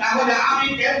হয়, তাহলে আমি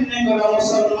কেমনে করে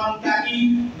মুসলমান থাকি?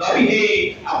 নবী হে,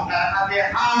 আপনার হাতে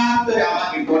হাত ধরে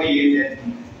আমাকে পড়িয়ে দেন,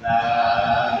 লা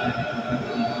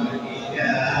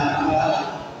ইলাহা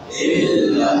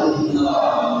ইল্লাল্লাহ।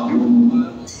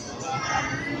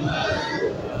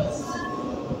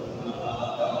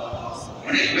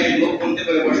 অনেক ভাই লোক বলতে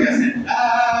করে বসে আছেন, লা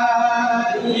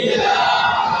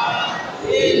ইলাহা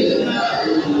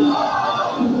ইল্লাল্লাহ।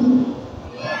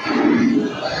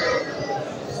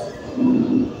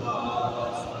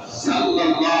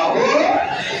 সাল্লাল্লাহু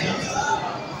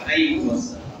আলাইহি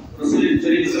ওয়াসাল্লাম। রাসূলের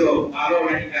চরিত্র ভালো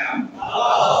নাকি খারাপ?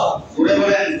 ভালো। সুরে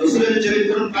বলেন, রাসূলের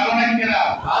চরিত্র ভালো নাকি খারাপ?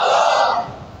 ভালো।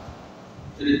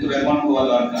 চরিত্র এমন হওয়া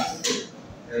দরকার,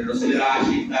 রাসূলের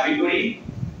আশিক দাবি করি,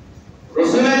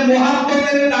 রাসূলের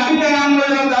মুহাব্বতের দাবিদার আমরা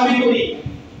যারা দাবি করি,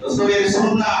 রাসূলের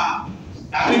সুন্নাহ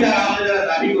দাবিদার আমরা যারা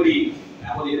দাবি করি,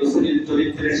 তাহলে রাসূলের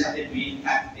চরিত্রের সাথে মিল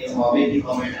থাকতে হবে কি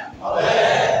হবে না? হবে।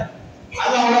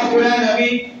 আল্লাহ রাব্বুল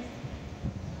আলামিন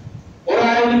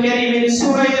কোরআনুল কারীমের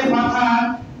সূরা ফাতিহার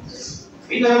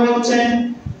ভিতরে বলছেন,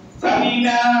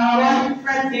 ফাবিমা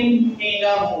রাহমাতিন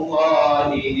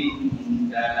মিনাল্লাহি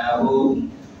লিনতা লাহুম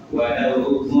ওয়া লাউ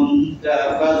কুনতা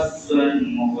ফাজ্জান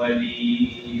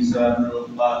গলিজাল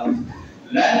কলব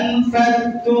লান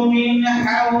ফাদ্দু মিন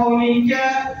হাওলিকা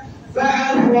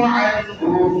ফা'ফু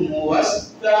আনহুম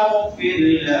ওয়াস্তাগফির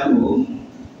লাহুম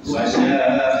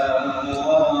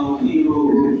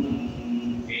وشاورهم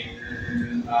في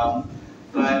الأمر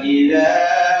فإذا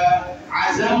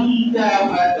عزمت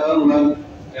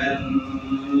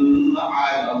فتوكل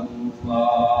على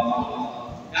الله.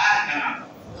 কার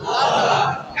আল্লাহ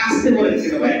কাছে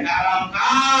বলেছিল ভাই, কালাম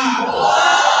কার?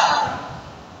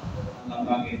 আল্লাহ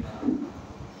পাকের।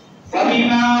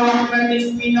 فبما رحمة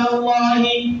من الله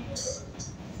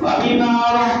فبما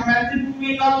رحمة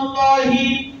من الله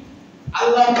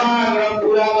আল্লাহ পাক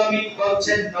রব্বুল আলামিন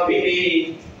বলেন, নবী হে,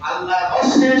 আল্লাহর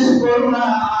অশেষ করুণা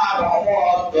আর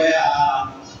রহমত দয়া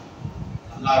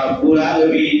আল্লাহ রব্বুল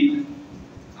আলামিন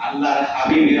আল্লাহর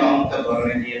হাবিবের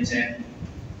অন্তরে দিয়েছেন।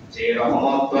 যে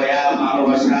রহমত দয়া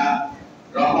ভালোবাসা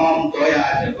রহম দয়া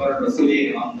যখন রাসূলের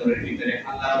অন্তরের ভিতরে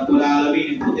আল্লাহ রব্বুল আলামিন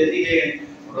পুঁতে দিলেন,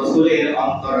 রাসূলের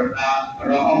অন্তরটা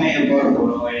রহমে ভরপুর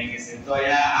হয়ে গেছে,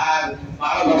 দয়া আর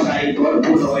ভালোবাসায়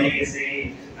ভরপুর হয়ে গেছে।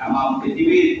 তামাম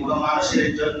পৃথিবীর কোন মানুষের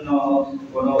জন্য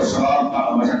কোন সব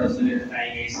ভালোবাসা রাসূলের নাই।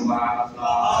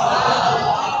 সুবহানাল্লাহ।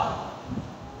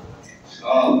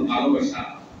 সব ভালোবাসা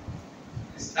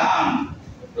স্থান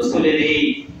রাসূলের এই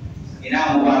ইনাম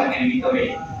মুবারকের ভিতরে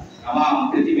তামাম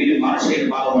পৃথিবীর মানুষের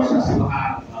ভালোবাসা।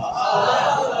 সুবহানাল্লাহ।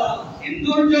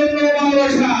 হিন্দুর জন্য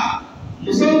ভালোবাসা,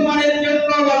 মুসলমানের জন্য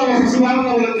ভালোবাসা।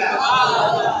 সুবহানাল্লাহ বলেন না?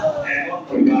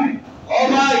 এখন ভাই, ও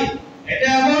ভাই, এটা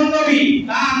এমন নবী,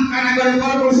 কান কানা করে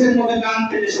খরগোশের মধ্যে কান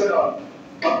পেতে শুনুন,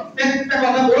 প্রত্যেকটা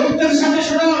কথা গুরুত্বের সাথে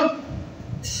শুনুন।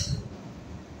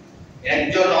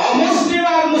 একজন অমুসলিম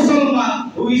আর মুসলমান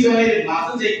দুইজনের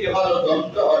মাঝে যে কি হলো,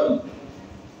 দ্বন্দ্ব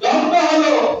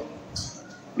হলো,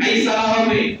 ফাইসালা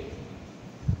হবে।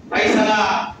 ফাইসালা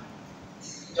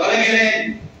চলে গেলেন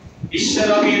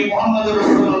বিশ্বনবী মুহাম্মদ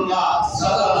রাসূলুল্লাহ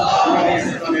সাল্লাল্লাহু আলাইহি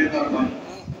ওয়াসাল্লামের দরবারে।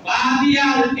 বাদী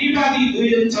আর বিবাদী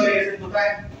দুইজন চলে গেছেন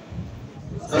কোথায়?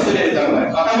 রাসূলের দরবারে।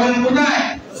 কথা বলেন কোথায়?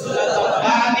 রাসূলের দরবারে।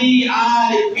 বাদী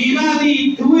আর বিবাদী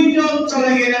দুইজন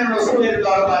চলে গেলেন রাসূলের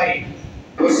দরবারে।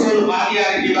 রাসূল বাদী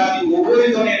আর বিবাদী উভয়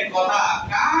জনের কথা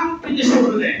কান পেতে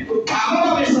শুনলেন, খুব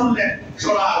ভালোভাবে শুনলেন।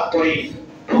 শোনার পরে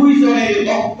দুইজনের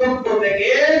বক্তব্য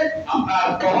থেকে আপনার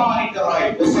প্রমাণিত হয়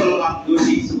মুসলমান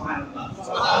দোষী। সুবহানাল্লাহ।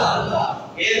 সুবহানাল্লাহ।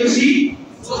 কে দোষী?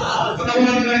 সুবহানাল্লাহ। কথা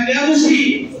বলেন কে দোষী?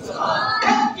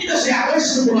 সুবহানাল্লাহ। কিন্তু সে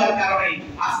আদর্শ বলার কারণে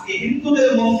আজকে হিন্দুদের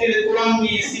মন্দিরে কোরআন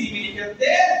নিয়ে সিনেমিনি খেলতে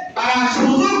তারা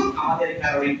সুযোগ আমাদের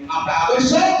কারণে আমরা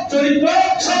আদর্শ চরিত্র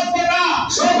সভ্যতা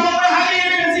সব আমরা হারিয়ে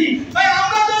ফেলেছি। তাই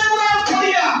আমরা তো কোরআন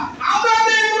পড়ি না, আমরা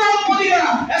তো কোরআন পড়ি না,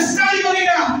 স্টাডি করি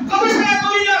না, গবেষণা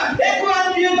করি না, এই কোরআন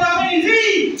দিয়ে তো আমি নিজেই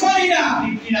চলি না।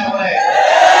 ঠিক কি না বলে?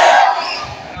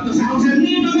 তো সাহসের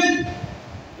নিয়ে নেবেন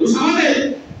তো সমাজে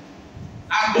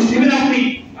আর দুষ্টিবেন। আপনি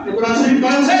কোরআন শরীফ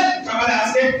পড়েছেন সকালে,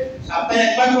 আজকে সপ্তাহে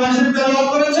একবার কোরআন শরীফ তেলাওয়াত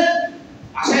করেছেন,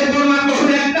 আশের কোরআন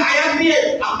বছরে একটা আয়াত দিয়ে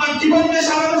আপনার জীবনকে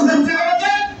সাজানোর চেষ্টা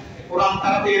করেছেন, কোরআন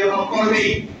তারাতে এরকম করবে।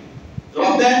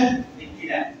 জবাব দেন ঠিক কি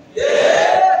না?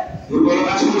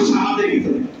 দুর্বলতা সমস্যা আমাদের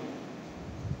ভিতরে।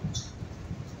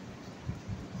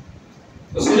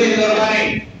 রাসূলের দরবারে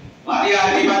বাদী আর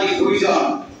বিবাদী দুইজন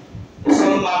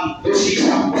মুসলমান দোষী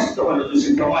সাব্যস্ত হলো, দোষী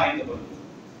প্রমাণিত হলো।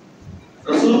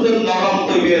 রাসূলদের নরম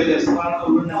তৈরিতে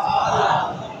সুবহানাল্লাহ।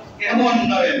 কেমন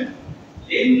নরম?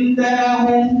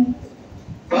 ইনদাহুম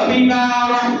ফাবিমা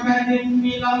রাহমাতিন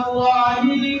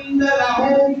মিনাল্লাহি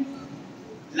লিনদাহুম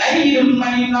লাইয়ুন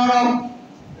মানে নরম।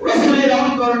 রাসূলের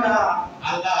অন্তরটা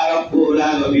আল্লাহ রাব্বুল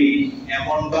আলামিন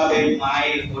এমন ভাবে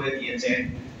মাইল করে দিয়েছেন,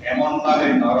 এমন ভাবে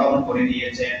নরম করে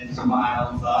দিয়েছেন,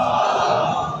 সুবহানাল্লাহ।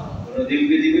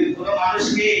 পৃথিবীর কোন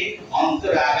মানুষকে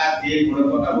অন্তরে আঘাত দিয়ে কোনো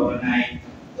কথা বলে নাই,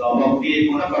 দবক দিয়ে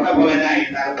কোনো কথা বলে নাই।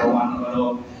 তার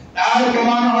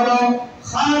প্রমাণ হলো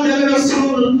খাদেম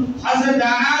রাসূল হযরত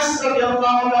আনাস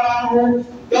রাদিয়াল্লাহু তাআলা আনহু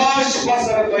 10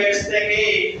 বছর বয়স থেকে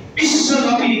বিশ্ব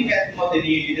নবীর খেদমতে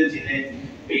নিয়োজিত ছিলেন।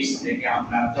 20 থেকে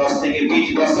 20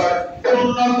 বছর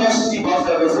পূর্ণ 10টি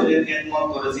বছর রাসূলের খেদমত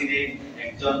করেছিলেন।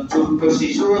 একজন ছোট্ট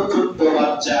শিশু, ছোট্ট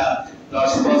বাচ্চা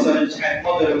 10 বছরের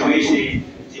খেদমতের বয়সে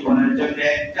জীবনের জন্য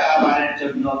একটা বারের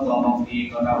জন্য দমক দিয়ে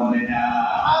কথা বলে না।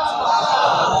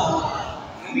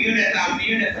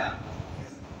 আমিও নেতা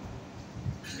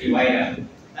এই ভাইরা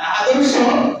আদর্শ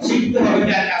শিখতে হবে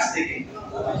তার কাছ থেকে।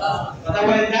 কথা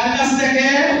বলেন কার কাছ থেকে?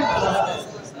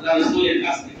 আল্লাহ রাসূলের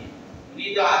কাছ থেকে। উনি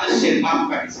তো আদর্শের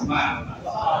মাপকাঠি, সুবহানাল্লাহ।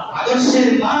 আদর্শের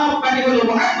মাপকাঠি হলো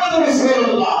মুহাম্মদ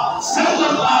রাসূলুল্লাহ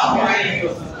সাল্লাল্লাহু আলাইহি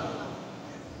ওয়াসাল্লাম।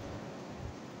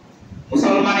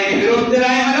 মুসলমানের বিরুদ্ধে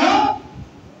রায় হলো,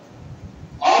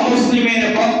 অমুসলিমের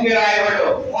পক্ষে রায় হলো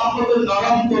মুহাম্মদের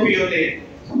নরম তবিয়তে,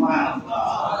 সুবহানাল্লাহ।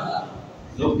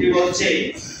 লোকটি বলছে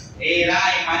এই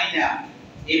রায় মানি না,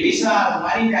 এই বিচার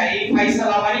মানি না, এই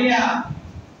ফয়সালা মানি না।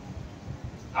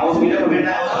 আউযুবিল্লাহ হবে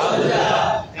না?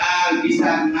 কার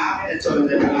বিচার না মেনে চলে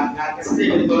যাবে না, কার কাছে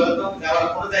বলেন তো যাওয়ার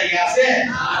কোন জায়গা আছে?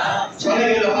 চলে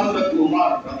গেল হযরত উমর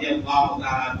রাদিয়াল্লাহু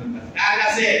তাআলা। কার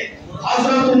কাছে?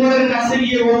 হযরত উমরের কাছে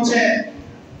গিয়ে বলছেন,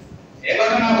 এই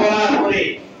ঘটনা বলার পরে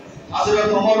হযরত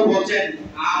উমর বলছেন,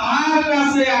 আমার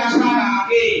কাছে আসার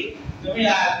আগে তুমি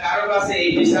আর কারো কাছে এই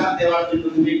বিচার দেওয়ার জন্য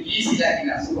তুমি কি ছিলা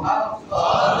কিনা? সুবহানাল্লাহ।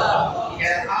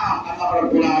 আল্লাহ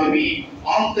রাব্বুল আলামিন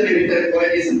অন্তরের ভিতরে করে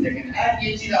দিয়েছেন, দেখেন হ্যাঁ কি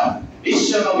ছিল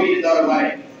বিশ্ব নবীর দরবারে।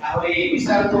 তাহলে এই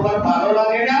বিচার তোমার ভালো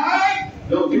লাগে না?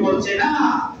 লোকটি বলছে না,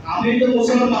 আমি তো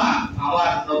মুসলমান, আমার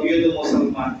নবীও তো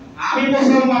মুসলমান, আমি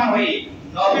মুসলমান হই,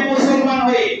 নবী মুসলমান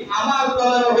হই, আমার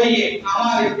দলের হইয়ে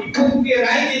আমার বিপক্ষে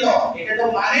রায় দিল, এটা তো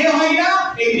মানে হয় না।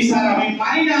 এই বিচার আমি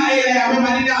মানি না, এই রায় আমি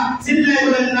মানি না। চিল্লায়ে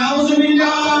বলেন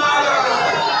নাউজুবিল্লাহ।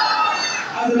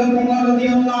 হযরত ওমর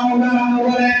রাদিয়াল্লাহু তাআলা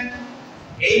বলেন,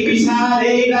 এই বিচার,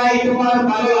 এই রায় তোমার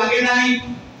ভালো লাগে নাই,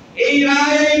 এই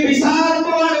রায়, এই বিচার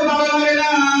তোমার ভালো লাগে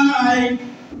নাই।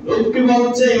 লোকটি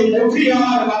বলছে মুখি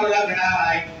আমার ভালো লাগে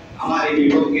নাই, আমার এই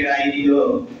বিপক্ষে রায় দিল।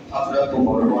 হযরত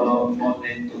ওমর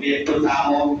বললেন, তুমি একটু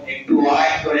থামো, একটু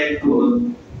ওয়াইট করে একটু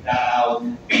দাঁড়াও।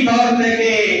 ভিতর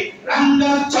থেকে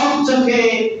রাঙ্গা চকচকে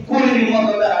পুরীর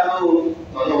মতো দাঁড়ালো,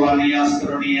 তলোয়ার নিয়ে, অস্ত্র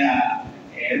নিয়ে।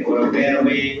 এরপরে বের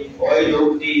হয়ে ওই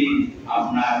লোকটি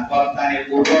আপনার গর্দানের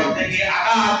উপর থেকে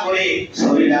আঘাত করে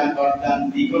শরীরের গর্দান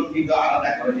দ্বিগুণিত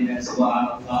আলাদা করে দিলেন,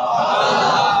 সুবহানাল্লাহ।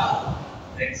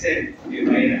 দেখছেন এই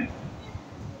ভাইরা,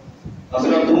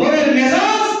 হযরত ওমরের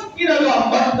মেজাজ কিরকম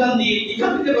গর্দান দিয়ে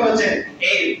দ্বিগুণিত করেছেন।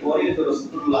 এরপরে তো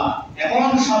রাসূলুল্লাহ এমন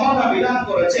সমাধান বিধান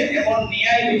করেছেন, এমন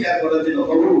ন্যায় বিচার করেছেন,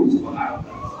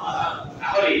 সুবহানাল্লাহ।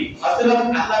 তাহলে হযরত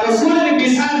আল্লাহ রাসূলের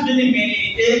বিচার যদি মেনে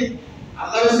নিতে,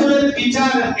 আল্লাহ রাসূলের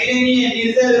বিচার মেনে নিয়ে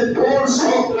নিজের ভুল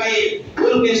শুধরায়ে,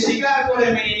 ভুলকে স্বীকার করে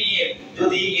মেনে নিয়ে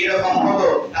যদি এরকম হতো,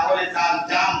 তাহলে তার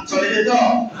জান চলে যেত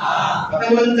না। কথা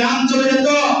বলেন, জান চলে যেত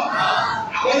না।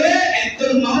 তাহলে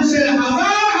একজন মানুষের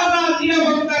হাজার হাজার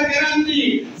নিরাপত্তার গ্যারান্টি,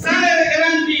 জানের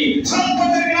গ্যারান্টি,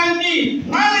 সম্পদের গ্যারান্টি,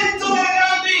 মালিকত্বের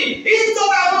গ্যারান্টি,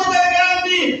 ইজ্জত আবরুদের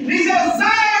গ্যারান্টি, নিজের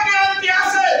জানের গ্যারান্টি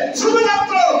আছে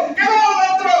শুধুমাত্র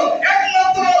কেবলমাত্র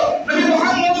একমাত্র নবী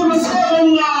মুহাম্মদুর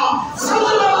রাসূলুল্লাহ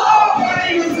সাল্লাল্লাহু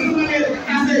আলাইহি ওয়াসাল্লামের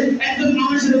কাছে। একজন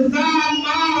মানুষের জান,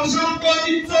 মাল, সম্পদ,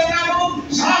 ইজ্জত আবরু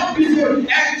সব কিছুর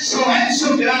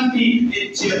 100 গ্যারান্টি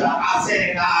নিশ্চিত আছে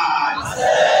না?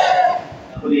 আছে।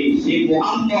 তাহলে সেই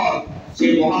মুহাম্মদ,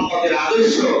 সেই মুহাম্মদের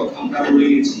আদর্শ আমরা ভুলে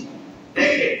গেছি।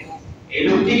 দেখেন এই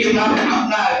লোকটিকে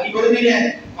আপনার কি করে দিলেন?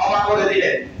 ক্ষমা করে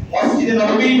দিলেন। মসজিদে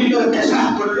নববীর ভিতরে পেশাব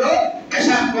করলো,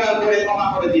 পেশাব করার পরে ক্ষমা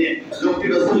করে দিলেন। লোকটি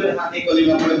রাসূলের হাতে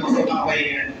কলিমা পড়ে মুসলমান হয়ে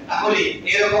গেলেন। তাহলে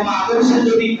এরকম আদর্শ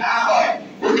যদি না হয়,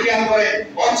 বুঝিয়ার পরে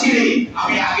অচিরেই,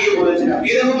 আমি আগেই বলেছিলাম,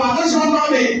 এরকম আদর্শ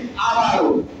হবে। আবারও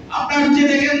আপনার যে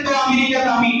দেখেন তো আমেরিকাতে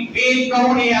আমি এই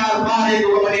কারণে আর বারে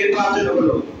নির্বাচন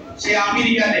হলো, সে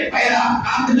আমেরিকাতে ভাইরা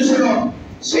আন্তর্জাতিক শুনুন,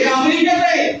 সে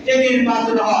আমেরিকাতে যে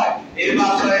নির্বাচন হয়,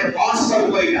 নির্বাচনের মহোৎসব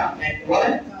কয়টা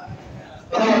বলেন?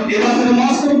 নির্বাচনের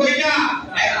মহোৎসব কয়টা?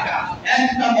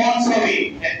 একটা মহোৎসবে,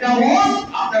 একটা মঞ্চ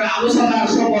আপনার আলোচনার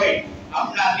সময়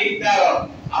আপনার নির্ধারণ,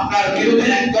 আপনার বিরুদ্ধে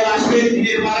একদল আসবে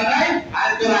দিনের 12টায়,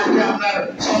 আরেকজন আসবে আপনার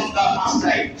সন্ধ্যা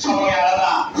 5টায়, সময়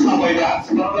আলাদা, সময়টা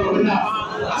বলবেন না।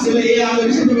 আসলে এই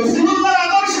আদর্শ রাসূলুল্লাহর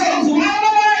আদর্শ, সুবহানাল্লাহ।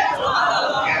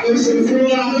 আদর্শ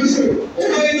রাসূলুল্লাহর আদর্শ,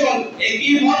 উভয় দল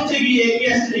একই মঞ্চে গিয়ে একই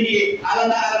আসতে গিয়ে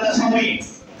আলাদা আলাদা সময়ে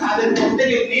তাদের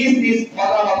প্রত্যেকে নিজ নিজ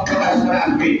মতামত প্রকাশ করে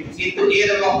আসবে, কিন্তু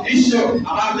এরকম দৃশ্য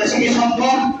আমার দেশে কি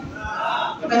সম্ভব?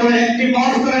 তাহলে একটি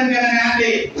মঞ্চ করেন কেন আগে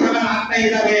সকাল 8টায়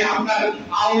যাবে আপনার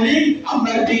আওয়ামী,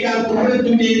 আপনার বিকাল দুপুরে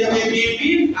 2টায় যাবে বিএনপি,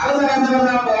 আলাদা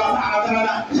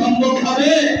সম্ভব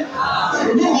হবে?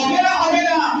 শুধু হবে না, হবে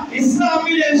না,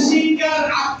 ইসলামের শিক্ষার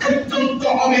আগ পর্যন্ত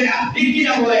হবে না, ঠিক কি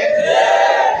না বলে?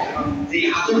 যে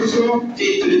আদর্শ, যে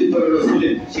চরিত্র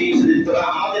রাসূলের, সেই চরিত্র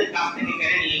আমাদের কাছ থেকে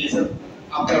কেড়ে নিয়ে গেছেন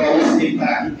আপনারা অবশ্যই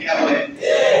তারা কিনা বলে?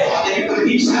 আমাদের ভিতরে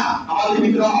হিংসা, আমাদের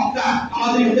ভিতরে অহংকার,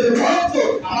 আমাদের ভিতরে ভক্ত,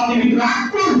 আমাদের ভিতরে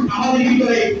আক্রোশ, আমাদের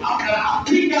ভিতরে আপনার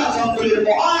আফ্রিকা জঙ্গলের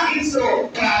মহাহিংস্র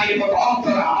প্রাণীর মতো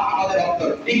অন্তর, আমাদের অন্তর,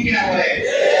 ঠিক কিনা বলে?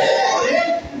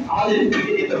 আমাদের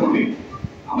ফিরে যেতে হবে,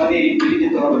 আমাদের ফিরে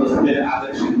যেতে হবে রাসূলের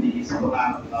আদর্শের দিকে।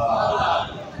 সুবহানাল্লাহ।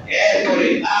 এরপরে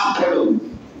নাম হলো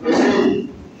রাসূল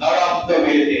নরম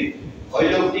তবিয়তে, ওই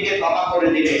লোকটিকে ক্ষমা করে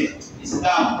দিলেন,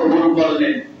 ইসলাম কবুল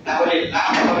করলেন, তাহলে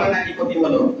লাভ হলো নাকি ক্ষতি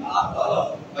হলো?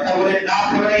 কথা বলে লাভ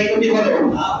হলো নাকি ক্ষতি হলো?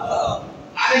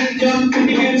 আরেকজন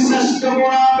পৃথিবীর শ্রেষ্ঠ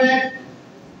মুনাফিক,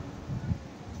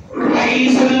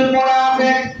 রাইসুল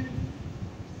মুনাফিক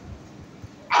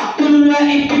আব্দুল্লাহ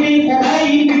ইবনে উবাই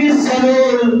ইবনে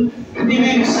সালুল,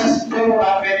 পৃথিবীর শ্রেষ্ঠ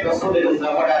মুনাফিক, রাসূলের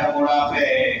জামানার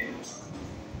মুনাফিক,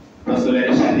 রাসূলের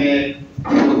সাথে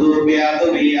শুধু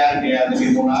বেয়াদবি আর বেয়াদবি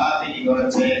মুনাফিকি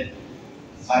করেছে।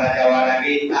 মারা যাওয়ার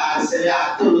আগে তার ছেলে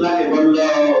আব্দুল্লাহকে বলল,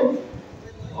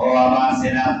 ও আমার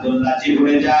ছেলে আব্দুল্লাহ,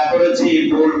 জীবনে যা করেছি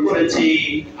ভুল করেছি,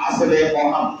 আসলে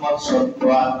মুহাম্মদ সত্য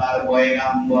আল্লাহর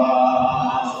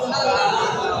পয়গাম্বর,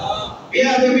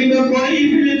 বেয়াদবি তো করেই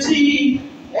ফেলেছি,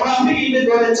 মুনাফিকি তো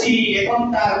করেছি, এখন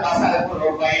তার বাঁচার কোনো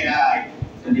উপায় নাই,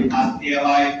 যদি বাঁচতে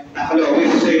হয় তাহলে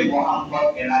অবশ্যই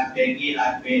মুহাম্মদকে লাগবে, কি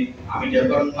লাগবে? আমি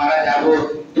যখন মারা যাব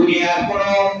দুনিয়ার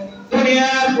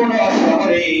কোন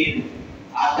শহরের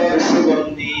আতর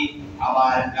সুগন্ধি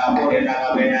আমার কাপড়ে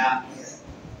লাগাবে না,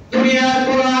 দুনিয়ার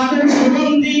কোন আতর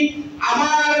সুগন্ধি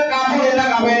আমার কাপড়ে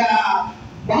লাগাবে না,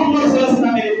 মুহাম্মদ সাল্লাল্লাহু আলাইহি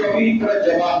ওয়াসাল্লামের পবিত্র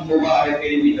জবান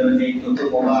মুবারকের ভিতরে যে তুতু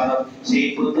মুবারক, সেই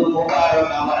তুতু মুবারক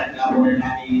আমার কাপড়ে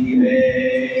লাগিয়ে দিবে।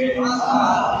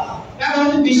 কারণ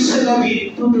বিশ্ব নবীর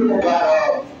তুতু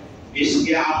মুবারক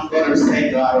মিশকে আম্বর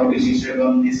চাইতে আরো বেশি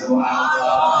সুগন্ধি।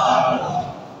 সুবহানাল্লাহ।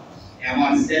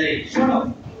 আমার ছেলে শোনো,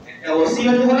 একটা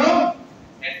ওসিয়ত হলো,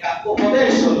 একটা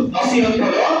উপদেশ হলো, নসিহত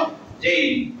হলো যে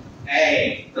এই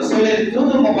রাসূলের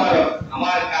তুতু মুবারক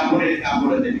আমার কাপড়ে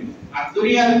দেবে, আর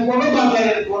দুনিয়ার কোন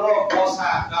বাজারের কোন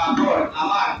পোশাক কাপড়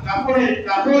আমার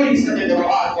কাপড় হিসেবে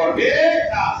ব্যবহার করবে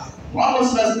না। মুহাম্মদ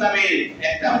সাল্লাল্লাহু আলাইহি ওয়াসাল্লামের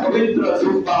একটা পবিত্র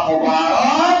জুব্বা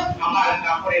মুবারক আমার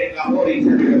কাপড়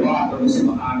হিসেবে ব্যবহার করবে।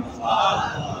 সুবহানাল্লাহ।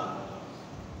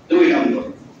 2 নম্বর।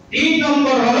 3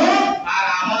 নম্বর হলো, আর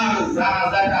আমার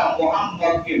জানাজাটা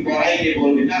মুহাম্মদকে পড়াইতে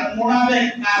বলবে, কারণ মুনাফিক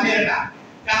কাফের না।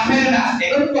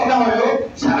 এখন কথা হলো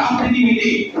সারা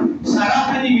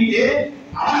পৃথিবীতে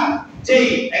আমার যে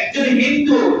একজন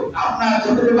হিন্দু আপনার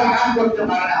যতটুকু আঘাত করতে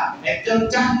পারে না, একজন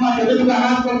চাকমা যতটুকু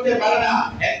আঘাত করতে পারে না,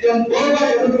 একজন বড়ুয়া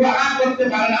যতটুকু আঘাত করতে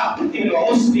পারে না, পৃথিবীর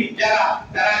অমুসলিম যারা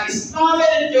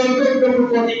ইসলামের যতটুকু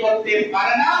ক্ষতি করতে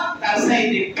পারে না, তার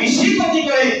চাইতে বেশি ক্ষতি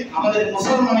করে আমাদের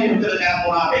মুসলমানের ভিতরে যারা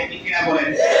মুনাফিক, ঠিক কিনা বলেন?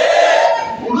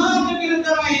 মুনাফিকের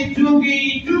দ্বারা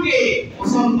যুগে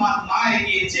মুসলমান মারা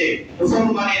গিয়েছে,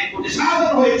 মুসলমানের প্রতিষ্ঠান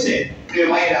হয়েছে। প্রিয়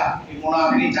ভাইরা, এই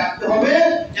মুনাফিকি ছাড়তে হবে,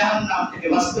 জাহান্নাম থেকে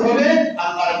বাঁচতে হবে,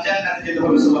 আল্লাহর জান্নাতে যেতে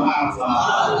হবে। সুবহানাল্লাহ।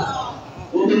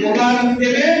 দুধ মুবারক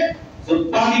দেবে,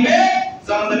 জুব্বা দিবে,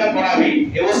 জান্নাতে পড়াবে,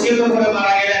 এই ওসিয়ত করে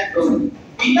মারা গেলেন রাসূল,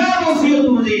 বিনা ওসিয়ত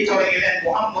অনুযায়ী চলে গেলেন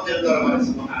মুহাম্মদের দরবারে।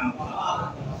 সুবহানাল্লাহ।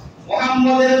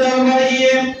 মুহাম্মদের দরবারে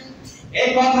গিয়ে এই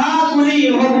কথাগুলি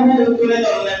হুবহু তুলে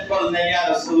ধরলেন, বললেন, ইয়া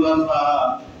রাসূলুল্লাহ,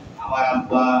 আমার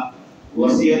আব্বা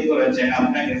ওসিয়ত করেছেন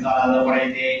আপনাকে জানাজা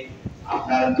পড়াইতে,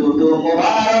 আপনার দুধ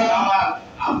মুবারক আমার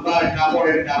আব্বার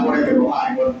কাপড়ে ব্যবহার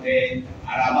করতে,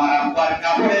 আর আমার আব্বার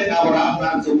কাপড়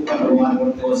আপনার জুব্বা ব্যবহার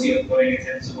করতে ওসিয়ত করে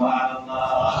গেছেন। সুবহানাল্লাহ।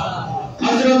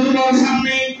 হযরত উমর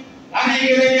সামনে দাঁড়িয়ে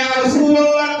গেলেন, ইয়া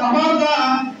রাসূলুল্লাহ, খবরদার,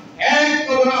 এক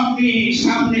কদম আপনি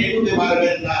সামনে এগোতে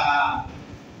পারবেন না।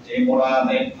 যে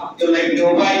মুনাফিক আব্দুল্লাহ ইবনে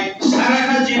উবাই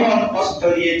সারাটা জীবন কষ্ট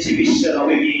দিয়েছে বিশ্ব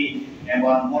নবীকে,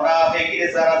 এমন মুনাফিকের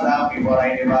জানাজা আপনি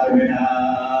পড়াইতে পারবে না।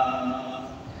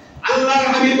 আল্লাহর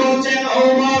হাবিব বলছেন,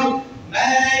 ওমর,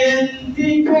 লা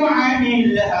ইয়ানতিকু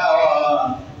আনিল হাওয়া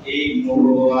ইন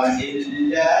হুয়া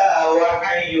ইল্লা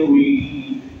ওয়াহয়ুন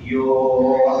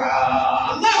ইউহা।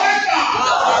 আল্লাহু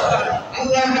আকবার।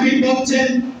 আল্লাহর হাবিব বলছেন,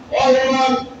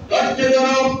 ওমর, ধৈর্য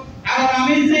ধরো, আর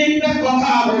আমি যে একটা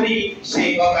কথা বলি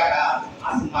সেই কথাটা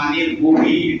আসমানের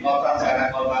গভীর কথা ছাড়া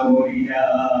কথা বলি না।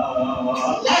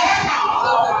 আল্লাহু আকবার।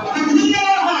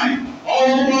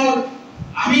 ওমর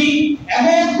আমি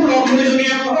এমন কোনো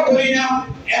প্রয়োজনীয় কথা বলি না,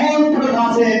 এমন কোনো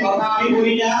ভাষে কথা আমি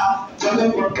বলি না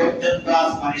যতক্ষণ পর্যন্ত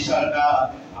আসমানি সরকার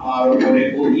আমার উপরে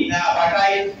ওহী না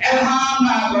পাঠায়, ইলহাম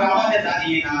না করে আমাকে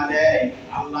জানিয়ে না দেয়।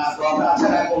 আল্লাহ কথা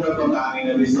ছাড়া কোনো কথা আমি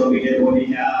নবী সবিকে বলি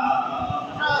না।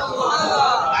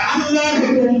 আল্লাহর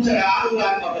হুকুম ছাড়া,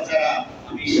 আল্লাহর কথা ছাড়া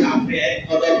আমি সামনে এক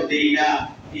কদম দেই না,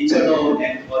 পিছনে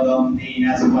এক কদম দেই না।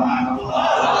 সুবহানাল্লাহ।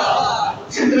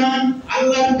 সুতরাং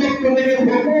আল্লাহর পক্ষ থেকে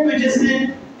হুকুম এসেছে,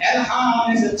 ইলহাম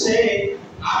এসেছে,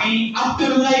 আমি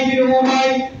আব্দুল্লাহ ইবনে উবাই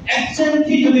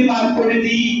একজনকে যদি মাফ করে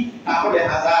দিই তাহলে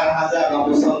হাজার হাজার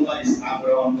মুসলমান ইসলাম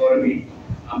গ্রহণ করবে।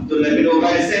 আব্দুল্লাহ ইবনে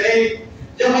উবাই ছেলে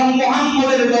যখন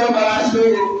মুহাম্মদের দরবার আসলো,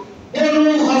 বনু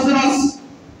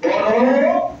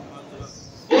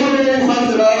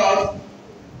হযরত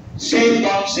সেই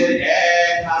বংশের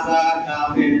 1000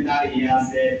 কাফের দাঁড়িয়ে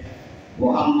আছে।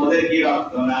 মুহাম্মদের কি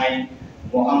রক্ত নাই,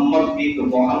 মুহাম্মদের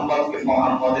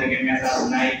কি মেজাজ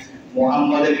নাই,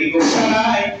 মুহাম্মদের কি গুসা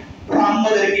নাই,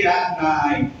 মুহাম্মদের কি রাগ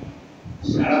নাই।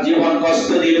 সারা জীবন কষ্ট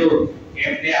দিল,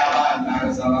 কেমনে আবার তার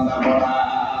জানাজা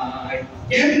পড়ায়,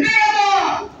 কেমনে আবার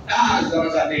তার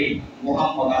জানাজাতে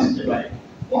মুহাম্মদ আসতে পারে।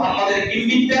 মুহাম্মদের কি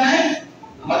বিদ্যা নাই,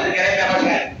 আমাদের গ্রামে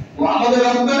ভাষায় মুহাম্মদের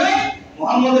রক্ত নাই,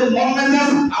 মুহাম্মদের মন মেজাজ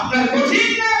আপনার কঠিন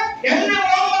না, কেমনে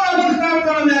মুহাম্মদ আবার তার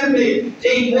জানাজা আসবে।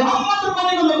 যেই মুহাম্মদ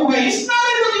প্রতিগুলো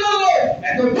ইসলামের প্রতিগুলো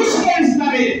এত দুশ্মন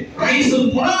ইসলামের রাইসুল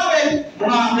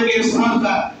মুনাফিকের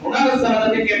সরদার ওনার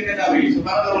জানাজাতে কেমনে যাবে?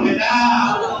 সুবহানাল্লাহ বলে না।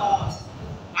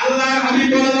 আল্লাহর হাবিব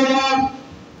বলেন,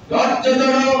 ধৈর্য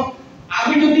ধরো,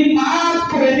 আমি যদি মাফ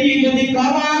করে দিই, যদি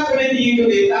ক্ষমা করে দিই,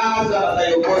 যদি তার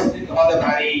জানাজায় উপস্থিত হতে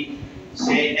পারি,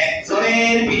 সে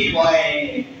একজনের বিনিময়ে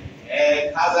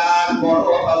 1000 বড়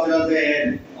হযরতের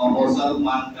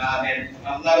মুসলমান কাদের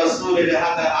আল্লাহ রাসূলের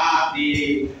হাতে হাত দিয়ে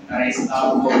তারা ইসলাম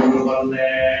কবুল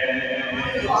করলেন।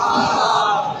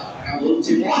 সুবহানাল্লাহ।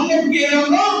 বলছি মুহাম্মদ কে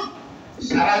এরকম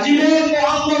সারা জীবন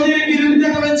মুহাম্মদের বিরোধিতা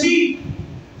করেছি,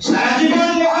 সারা জীবন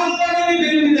মুহাম্মদের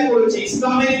বিরোধিতা করেছি,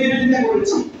 ইসলামের বিরোধিতা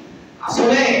করেছি।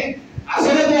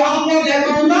 আসলে মুহাম্মদ এত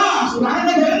না।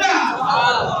 সুবহানাল্লাহ বলেন না।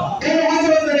 এই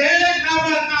হযরতের এক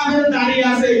নামার কাফের দাঁড়িয়ে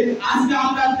আছে। আজকে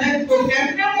আমরা দেখবো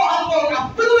কেমনে মুহাম্মদ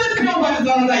আব্দুল্লাহ ইবনে উবাই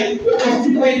জানাজায়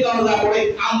উপস্থিত হয়ে জানাজা পড়ে।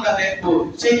 আমরা দেখবো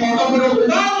সেই কত বড়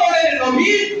উদাহরণের নবী,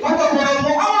 কত বড়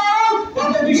মহান,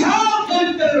 কত বিশাল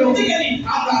চরিত্রের অধিকারী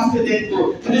আমরা আজকে দেখবো।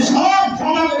 তিনি সব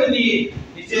ক্ষমা করে দিয়ে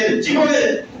নিজের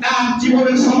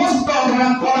জীবনের সমস্ত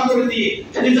অপরাধ ক্ষমা করে দিয়ে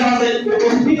যদি জানাজায়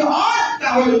উপস্থিত হয়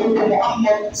তাহলে বলবো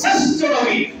মুহাম্মদ শ্রেষ্ঠ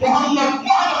নবী, মুহাম্মদ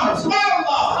মহান।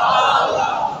 সুবহানাল্লাহ।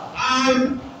 আর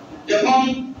যখন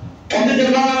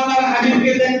আল্লাহর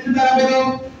হাবিবকে দেখতে তারা বের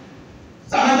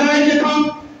জানাজায় যখন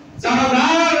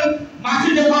জানাজার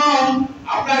মাঝে যখন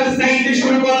আপনার সাইডে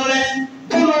শুরু করলেন,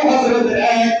 কোন হযরতের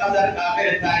 1000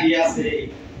 কাফের দাঁড়িয়ে আছে।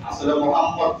 আসলে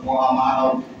মুহাম্মদ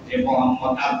মহামানব, যে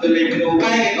মুহাম্মদ আব্দুল্লাহ ইবনে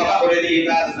উবাইকে ক্ষমা করে দিয়ে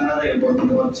তার জানাজায় উপস্থিত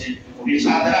হচ্ছে। উনি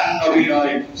সাধারণ নবী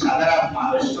নয়, সাধারণ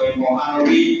মানুষ নয়,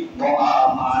 মহানবী,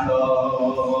 মহামানব।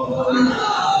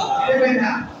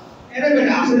 এরকম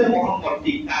আসলে মুহাম্মদ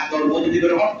ঠিক তার ধর্ম যদি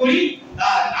গ্রহণ করি,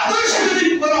 তার আদর্শ যদি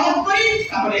গ্রহণ করি,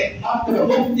 তাহলে একমাত্র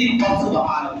মুক্তির পথ।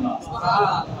 সুবহানাল্লাহ।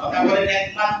 কথা বলেন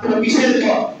একমাত্র কিসের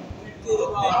পথ?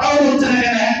 কথাও বলছেন না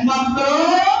কেন? একমাত্র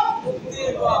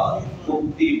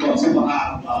মুক্তির পথ।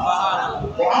 সুবহানাল্লাহ।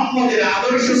 মুহাম্মদের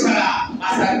আদর্শ ছাড়া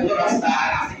আসার কোন রাস্তা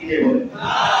আর আছে কি বলেন?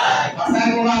 আসার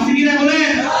কোন আছে কি না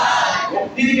বলেন?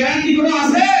 মুক্তির গ্যারান্টি কোন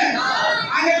আছে?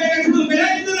 আগে শুধু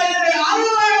গ্যারান্টি তো নাই,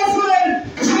 আল্লাহ রাসূলের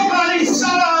সুপারিশ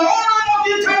ছাড়া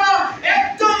অনুমতি ছাড়া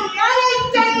একজন মানুষ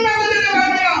জান্নাতে যেতে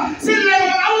পারবে না। সিল্লাহ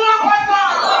আল্লাহু আকবার।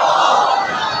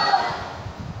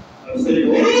 রাসূলের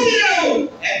অনুমতি নাও,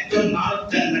 একজন মানুষ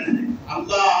জান্নাতে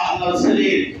আল্লাহ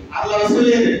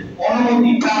রাসূলের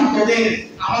অনুমতি প্রাপ্তদের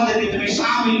আমাদেরকে তুমি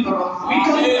শামিল করো।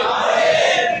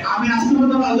 আমি আসলে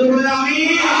বলতে বাধ্য করে আমি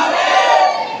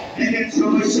দেখেন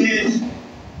সর্বশেষ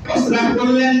প্রস্তাব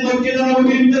করলেন, মসজিদে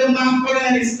নববীর ভিতরে নাম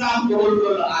করেন, ইসলাম কবুল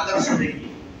করলেন। আদর্শ দেখি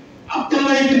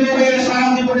আব্দুল্লাহ ইবনে উবাইয়ের সারা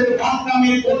জীবনের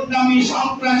গুন্ডামি,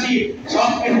 সন্ত্রাসী সব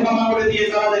কিছু ক্ষমা করে দিয়ে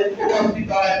তাদের উপস্থিত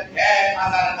করেন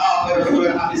 1000 কাফের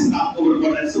রাসূলের হাতে ইসলাম কবুল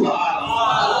করলেন। সুবহানাল্লাহ।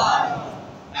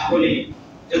 তাহলে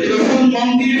যদি রাসূল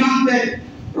মন্দির মানতেন,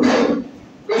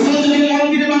 রাসূল যদি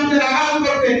মন্দির মানতে রাগাল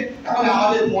করতেন, তাহলে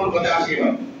আমাদের মূল কথায়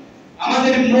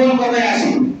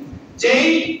আসি। যেই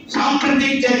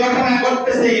সাম্প্রতিক যে ঘটনা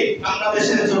ঘটতেছে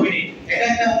বাংলাদেশের জমিনে, এটা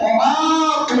একটা মহা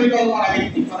পরিকল্পনা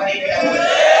ভিত্তিক কথা।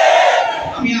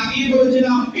 আমি আগেই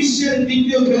বলেছিলাম, বিশ্বের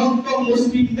দ্বিতীয় বৃহত্তম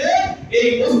মুসলিমদের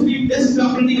এই মুসলিম দেশটা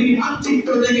পৃথিবীর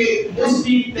মানচিত্র থেকে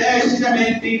মুসলিম দেশ হিসেবে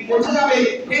একদিন বোঝা যাবে।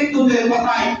 হিন্দুদের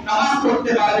কথাই নামাজ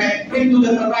পড়তে পারবে,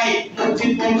 হিন্দুদের কথাই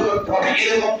মসজিদ বন্ধ করতে হবে,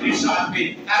 এরকম দৃশ্য আসবে।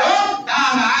 কারণ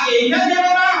তার আগে এটা যেন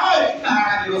না হয়, তার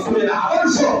আগে রাসূলের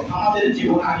আদর্শ আমাদের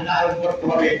জীবনে ধারণ করতে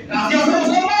হবে। রাজি আছেন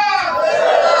মুসলমান?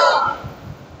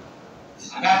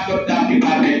 আঘাত করতে আপনি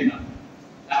পারবেন না।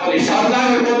 তাহলে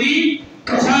সরকারের প্রতি,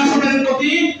 প্রশাসনের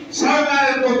প্রতি,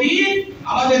 সরকারের প্রতি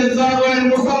আমাদের জনগণের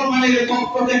মুসলমানের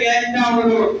পক্ষ থেকে একটা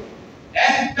অনুরোধ,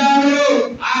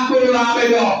 আকুল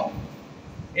আবেদন,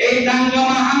 এই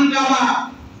দাঙ্গামা হাঙ্গামা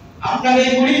আপনারা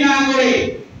এগুলি না করে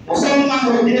মুসলমান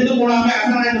হোক, যেহেতু কোরআনে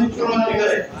আপনারা মুসলমান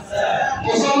ভিতরে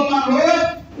মুসলমান হোক,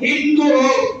 হিন্দু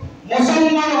হোক,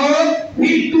 মুসলমান হোক,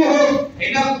 হিন্দু হোক,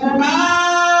 এটা গোটা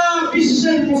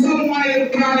বিশ্বের মুসলমানের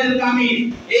প্রাণের দামি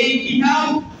এই কিতাব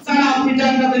ছাড়া আপনি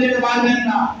জান্নাতে যেতে পারবেন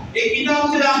না। এই কিতাব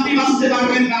ছাড়া আপনি বাঁচতে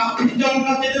পারবেন না। আপনি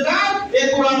জান্নাতে যেতে চান, এই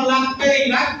কোরআন লাগবেই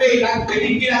লাগবেই লাগবে।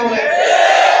 ঠিক কি না বলেন?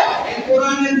 এই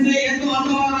কোরআনের যে এত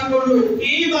অবমাননা করলো,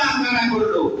 কি বা কারা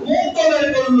করলো, মুক্তদের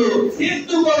করলো,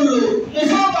 হিন্দু করলো,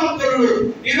 মুসলমান করলো,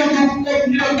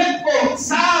 নিরপেক্ষ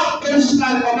সাফ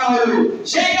পরিষ্কার কথা হলো।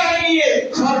 সেইখানে গিয়ে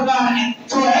সরকার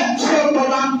 100%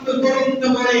 তদন্ত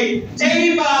করে যেই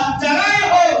বা যারাই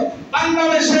হোক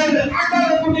বাংলাদেশের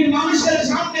 18 কোটি মানুষের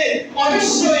সামনে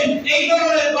অবশ্যই এই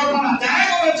ধরনের ঘটনা যারা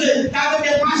করেছে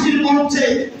তাদেরকে ফাঁসির মঞ্চে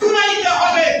তুলাইতে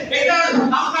হবে। এটা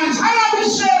আপনার সারা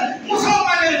বিশ্বের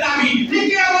মুসলমানের দাবি। ঠিক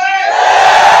কি বলে?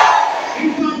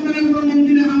 কিন্তু আপনারা কোনো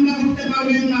মন্দিরে হামলা করতে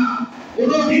পারবেন না,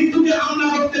 কোনো হিন্দুকে হামলা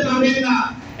করতে পারবেন না।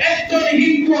 একজন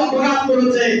হিন্দু অপরাধ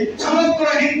করেছে, সমগ্র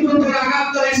হিন্দুর উপর আঘাত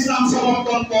করে ইসলাম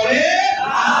সমর্থন করে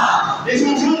না। দেশে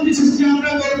অশান্তি সৃষ্টি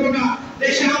আমরা করবো না।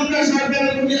 দেশে আমরা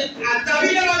সরকারের প্রতি দাবি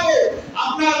জানাবো,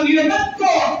 আপনার নিরপেক্ষ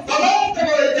তদন্ত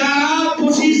করে যারা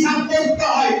দোষী সাব্যস্ত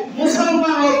হয়,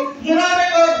 মুসলমান হোক,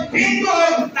 মুনাফিক হোক, হিন্দু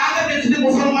হোক, তাদেরকে যদি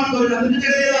মুসলমান করে তাদেরকে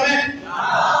ছেড়ে দিয়ে যাবে?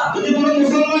 যদি কোনো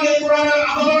মুসলমান এই কোরআনের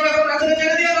আন্দোলন করে তাদেরকে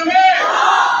ছেড়ে দিয়ে যাবে?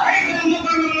 এই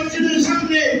মুসলমান মসজিদের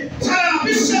সামনে সারা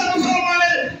বিশ্বের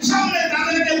মুসলমানের সামনে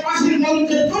তাদেরকে ফাঁসির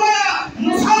মঞ্চে তোলা,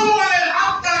 মুসলমানের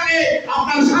আত্মাকে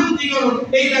আপনার শান্তি করুন,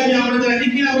 এই দাবি আমরা যারা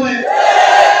ঠিক কিনা বলে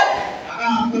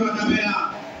আঘাত করা যাবে না,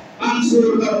 মানসুর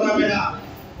করা যাবে না,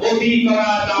 অতি করা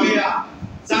যাবে না।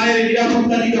 যাদের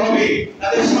নিরাপত্তা দিতে হবে,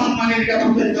 তাদের সম্মানের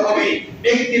নিরাপত্তা দিতে হবে।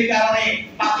 ব্যক্তির কারণে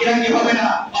বাকিরা কি হবে না,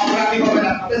 অপরাধী হবে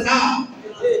না। তবে যা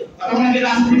আমরা কি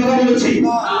রাজনীতি কথা বলছি?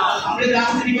 আমরা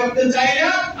রাজনীতি করতে চাই না,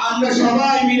 আমরা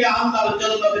সবাই মিলে আল্লাহর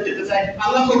জান্নাতে যেতে চাই।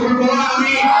 আল্লাহ কবুল করো,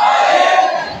 আমিন।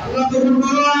 আল্লাহ কবুল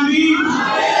করো, আমিন।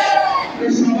 আমরা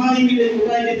সবাই মিলে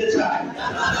কোথায় যেতে চাই?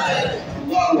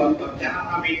 আল্লাহু আকবার।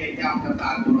 জাহান্নামে থেকে আমরা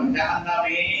থাকবো না।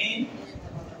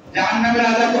 জাহান্নামের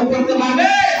আযাব করতে পারবে?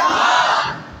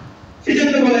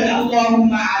 সেজন্য বলেন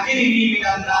আল্লাহুম্মা আজিরনি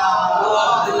মিনান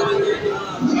নার।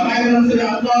 সবাই বলুন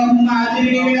আল্লাহুম্মা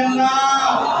আজিরনি মিনান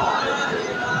নার।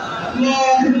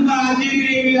 আল্লাহুম্মা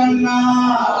আজিরনি মিনান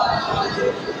নার।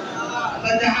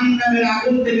 আল্লাহ জাহান্নামের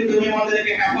আগুন থেকে তুমি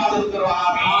আমাদেরকে হেফাজত করো,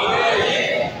 আমিন।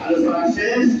 আলোচনা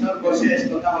শেষ। সর্বশেষ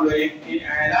কথা হলো একটি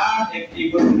এলান, একটি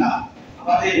ঘোষণা।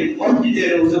 আমাদের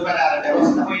মসজিদের ওযু করার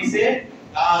ব্যবস্থা হয়েছে,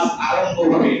 কাজ আরম্ভ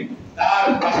হবে। তার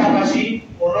পাশাপাশি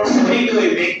কোন শহীদ ওই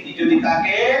ব্যক্তি যদি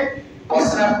তাকে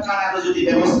প্রস্রাবখানার যদি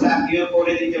ব্যবস্থা কেউ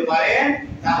করে দিতে পারে,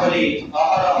 তাহলে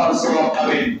অহরহ সওয়াব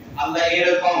পাবেন। আল্লাহ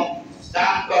এরকম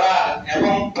দান করার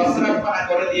এবং প্রস্রাবখানা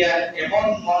করে দেওয়ার এমন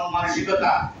মন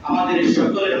মানসিকতা আমাদের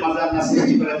সকলের মাঝে আল্লাহ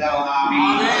সৃষ্টি করে দাও,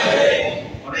 আমিন।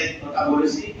 অনেক কথা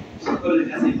বলেছি, সকলের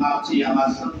কাছে মাফ চাই। আমার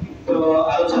সংক্ষিপ্ত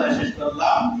আলোচনা শেষ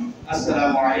করলাম।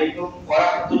 আসসালামু আলাইকুম ওয়া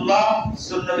রাহমাতুল্লাহ।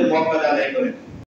 সুন্নতে মুহাম্মদ আদায় করেন।